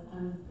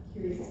I'm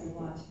curious to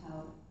watch how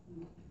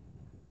you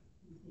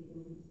take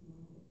over this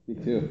market. Me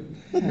too.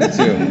 Me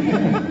too.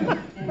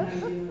 And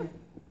how you do it.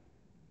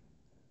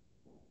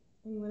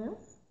 Anyone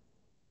else?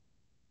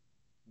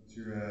 What's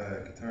your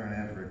guitar and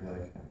amp rig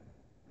like?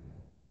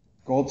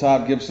 Gold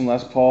top Gibson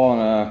Les Paul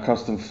and a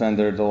custom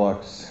Fender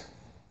Deluxe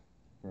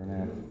for an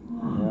amp.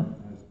 Yeah.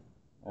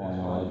 Oh, I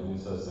know,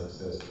 it's so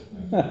successful.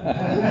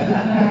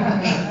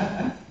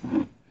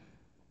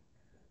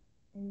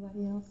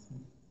 Anybody else?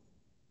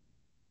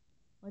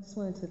 I just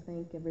wanted to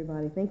thank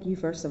everybody. Thank you,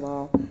 first of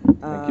all.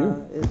 Thank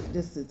you.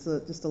 It's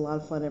just a lot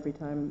of fun every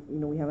time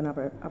we have an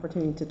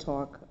opportunity to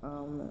talk.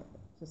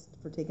 Just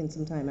for taking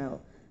some time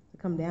out to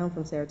come down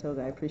from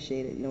Saratoga, I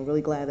appreciate it.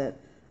 Really glad that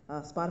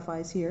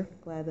Spotify is here.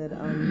 Glad that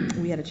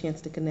we had a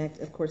chance to connect.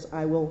 Of course,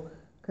 I will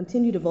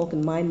continue to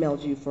Vulcan mind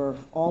meld you for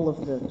all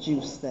of the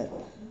juice that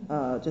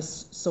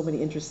just so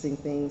many interesting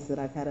things that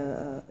I've had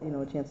a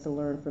chance to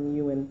learn from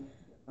you and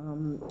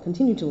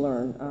continue to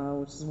learn,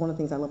 which is one of the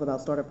things I love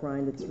about Startup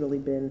Grind. It's really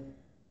been,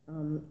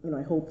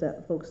 I hope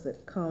that folks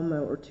that come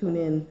or tune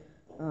in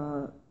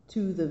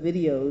to the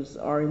videos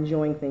are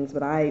enjoying things,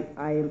 but I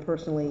am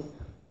personally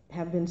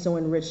have been so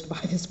enriched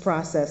by this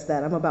process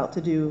that I'm about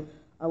to do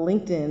a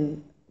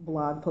LinkedIn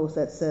blog post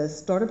that says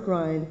Startup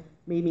Grind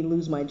made me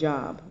lose my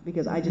job,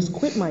 because I just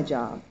quit my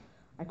job.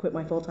 I quit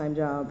my full-time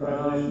job.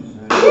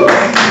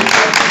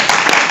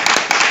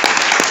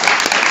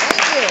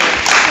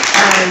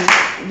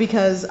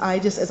 Because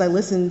as I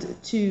listened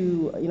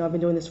to, I've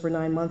been doing this for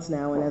 9 months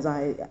now, and as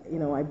I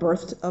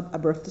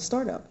birthed a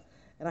startup,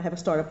 and I have a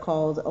startup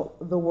called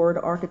The Word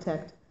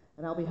Architect,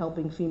 and I'll be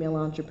helping female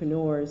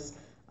entrepreneurs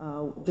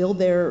build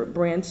their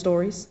brand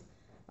stories,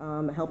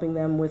 helping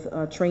them with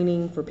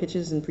training for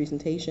pitches and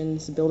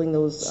presentations, building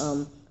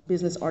those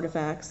business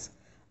artifacts.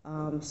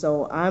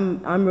 So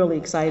I'm really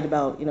excited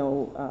about,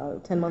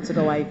 10 months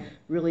ago, I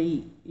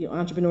really,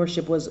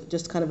 entrepreneurship was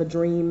just kind of a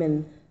dream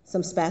and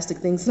some spastic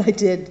things that I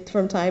did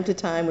from time to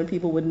time when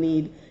people would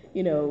need,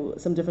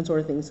 some different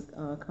sort of things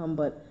come.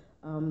 But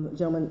the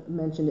gentleman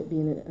mentioned it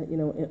being,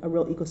 a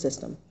real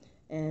ecosystem.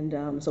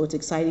 And so it's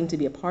exciting to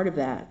be a part of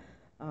that.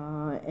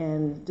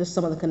 And just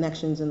some of the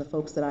connections and the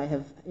folks that I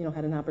have,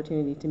 had an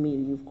opportunity to meet.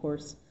 You, of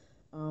course,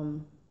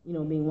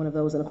 being one of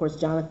those. And, of course,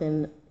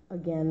 Jonathan,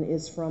 again,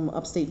 is from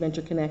Upstate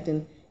Venture Connect,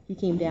 and he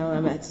came down.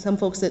 I met some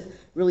folks that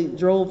really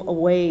drove a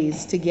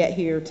ways to get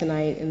here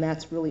tonight, and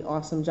that's really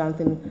awesome.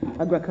 Jonathan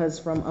Agreka is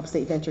from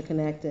Upstate Venture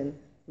Connect, and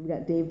we've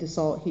got Dave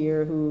DeSalt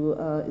here who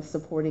is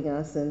supporting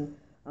us, and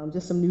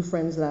just some new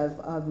friends that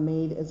I've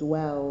made as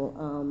well.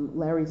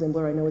 Larry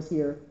Zimbler, I know, is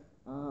here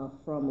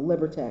from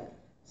Libertech.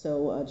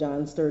 So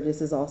John Sturgis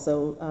is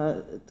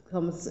also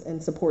comes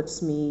and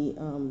supports me,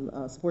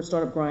 supports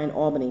Startup Grind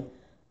Albany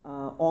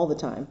all the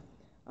time.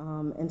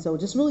 And so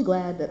just really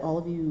glad that all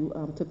of you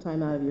took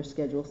time out of your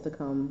schedules to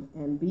come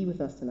and be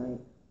with us tonight.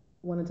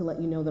 Wanted to let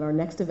you know that our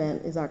next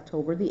event is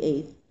October the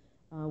 8th.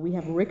 We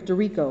have Rick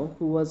DeRico,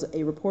 who was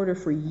a reporter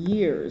for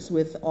years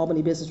with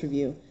Albany Business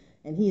Review,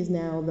 and he is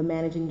now the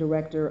managing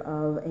director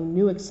of a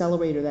new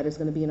accelerator that is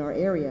going to be in our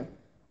area,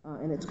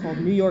 and it's called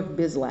New York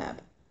Biz Lab.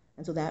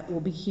 And so that will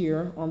be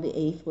here on the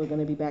 8th. We're going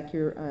to be back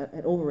here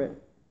at Overett.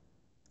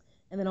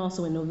 And then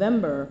also in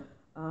November,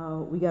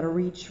 we got a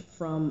reach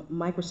from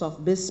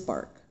Microsoft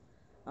BizSpark.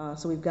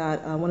 So we've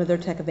got one of their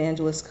tech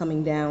evangelists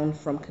coming down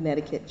from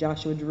Connecticut,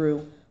 Joshua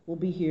Drew, will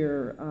be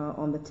here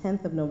on the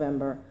 10th of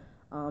November.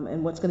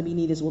 And what's going to be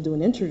neat is we'll do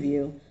an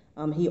interview.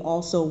 He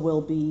also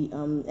will be,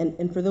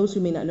 and for those who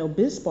may not know,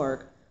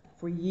 BizSpark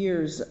for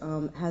years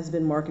has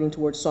been marketing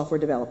towards software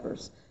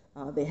developers.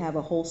 They have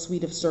a whole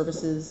suite of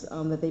services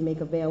that they make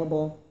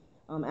available.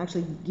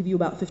 Actually give you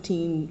about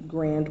 15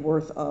 grand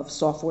worth of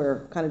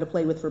software kind of to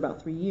play with for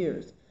about 3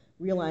 years.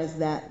 Realize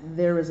that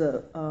there is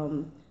a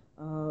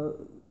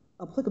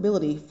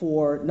applicability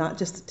for not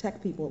just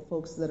tech people,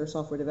 folks that are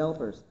software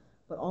developers,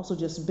 but also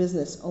just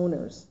business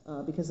owners,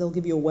 because they'll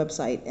give you a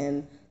website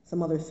and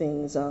some other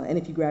things. And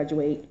if you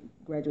graduate,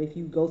 if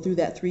you go through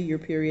that 3-year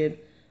period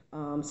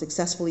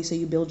successfully, so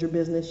you build your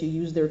business, you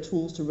use their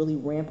tools to really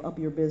ramp up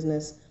your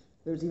business.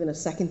 There's even a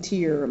second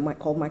tier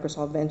called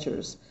Microsoft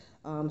Ventures.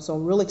 So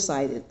I'm real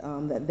excited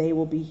that they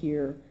will be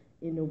here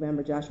in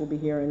November. Josh will be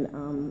here,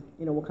 and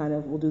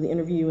we'll do the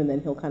interview, and then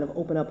he'll kind of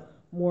open up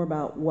more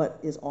about what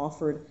is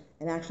offered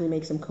and actually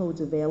make some codes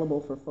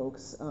available for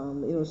folks.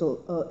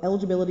 So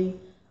eligibility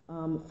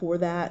for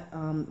that,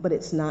 but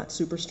it's not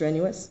super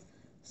strenuous.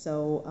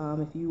 So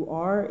if you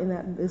are in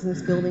that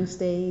business building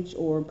stage,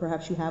 or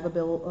perhaps you have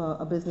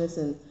a business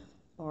and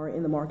are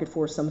in the market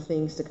for some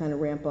things to kind of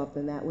ramp up,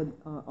 then that would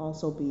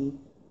also be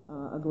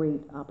a great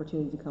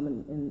opportunity to come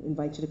and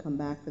invite you to come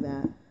back for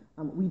that.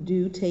 We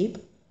do tape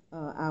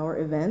our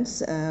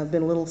events.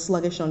 Been a little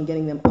sluggish on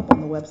getting them up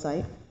on the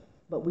website,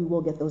 but we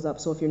will get those up.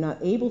 So if you're not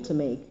able to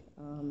make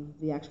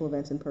the actual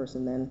events in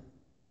person, then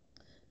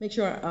make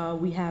sure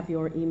we have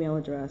your email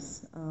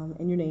address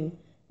and your name,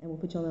 and we'll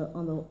put you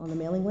on the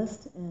mailing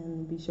list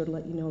and be sure to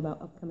let you know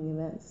about upcoming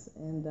events.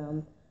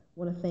 And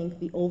want to thank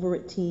the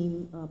Overit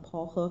team,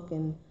 Paul Hook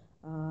and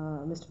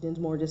Mr.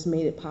 Dinsmore just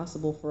made it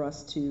possible for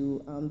us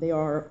to, they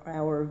are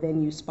our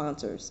venue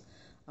sponsors.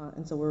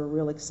 And so we're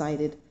real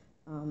excited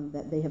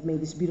that they have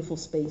made this beautiful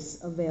space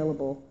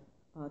available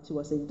to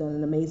us. They've done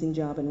an amazing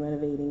job in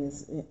renovating.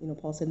 As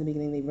Paul said in the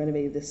beginning, they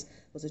renovated this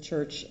was a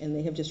church, and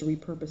they have just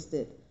repurposed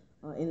it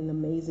in an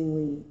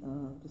amazingly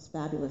just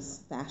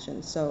fabulous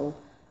fashion. So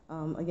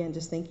again,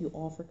 just thank you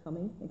all for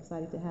coming.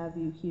 Excited to have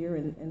you here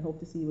and hope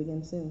to see you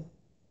again soon.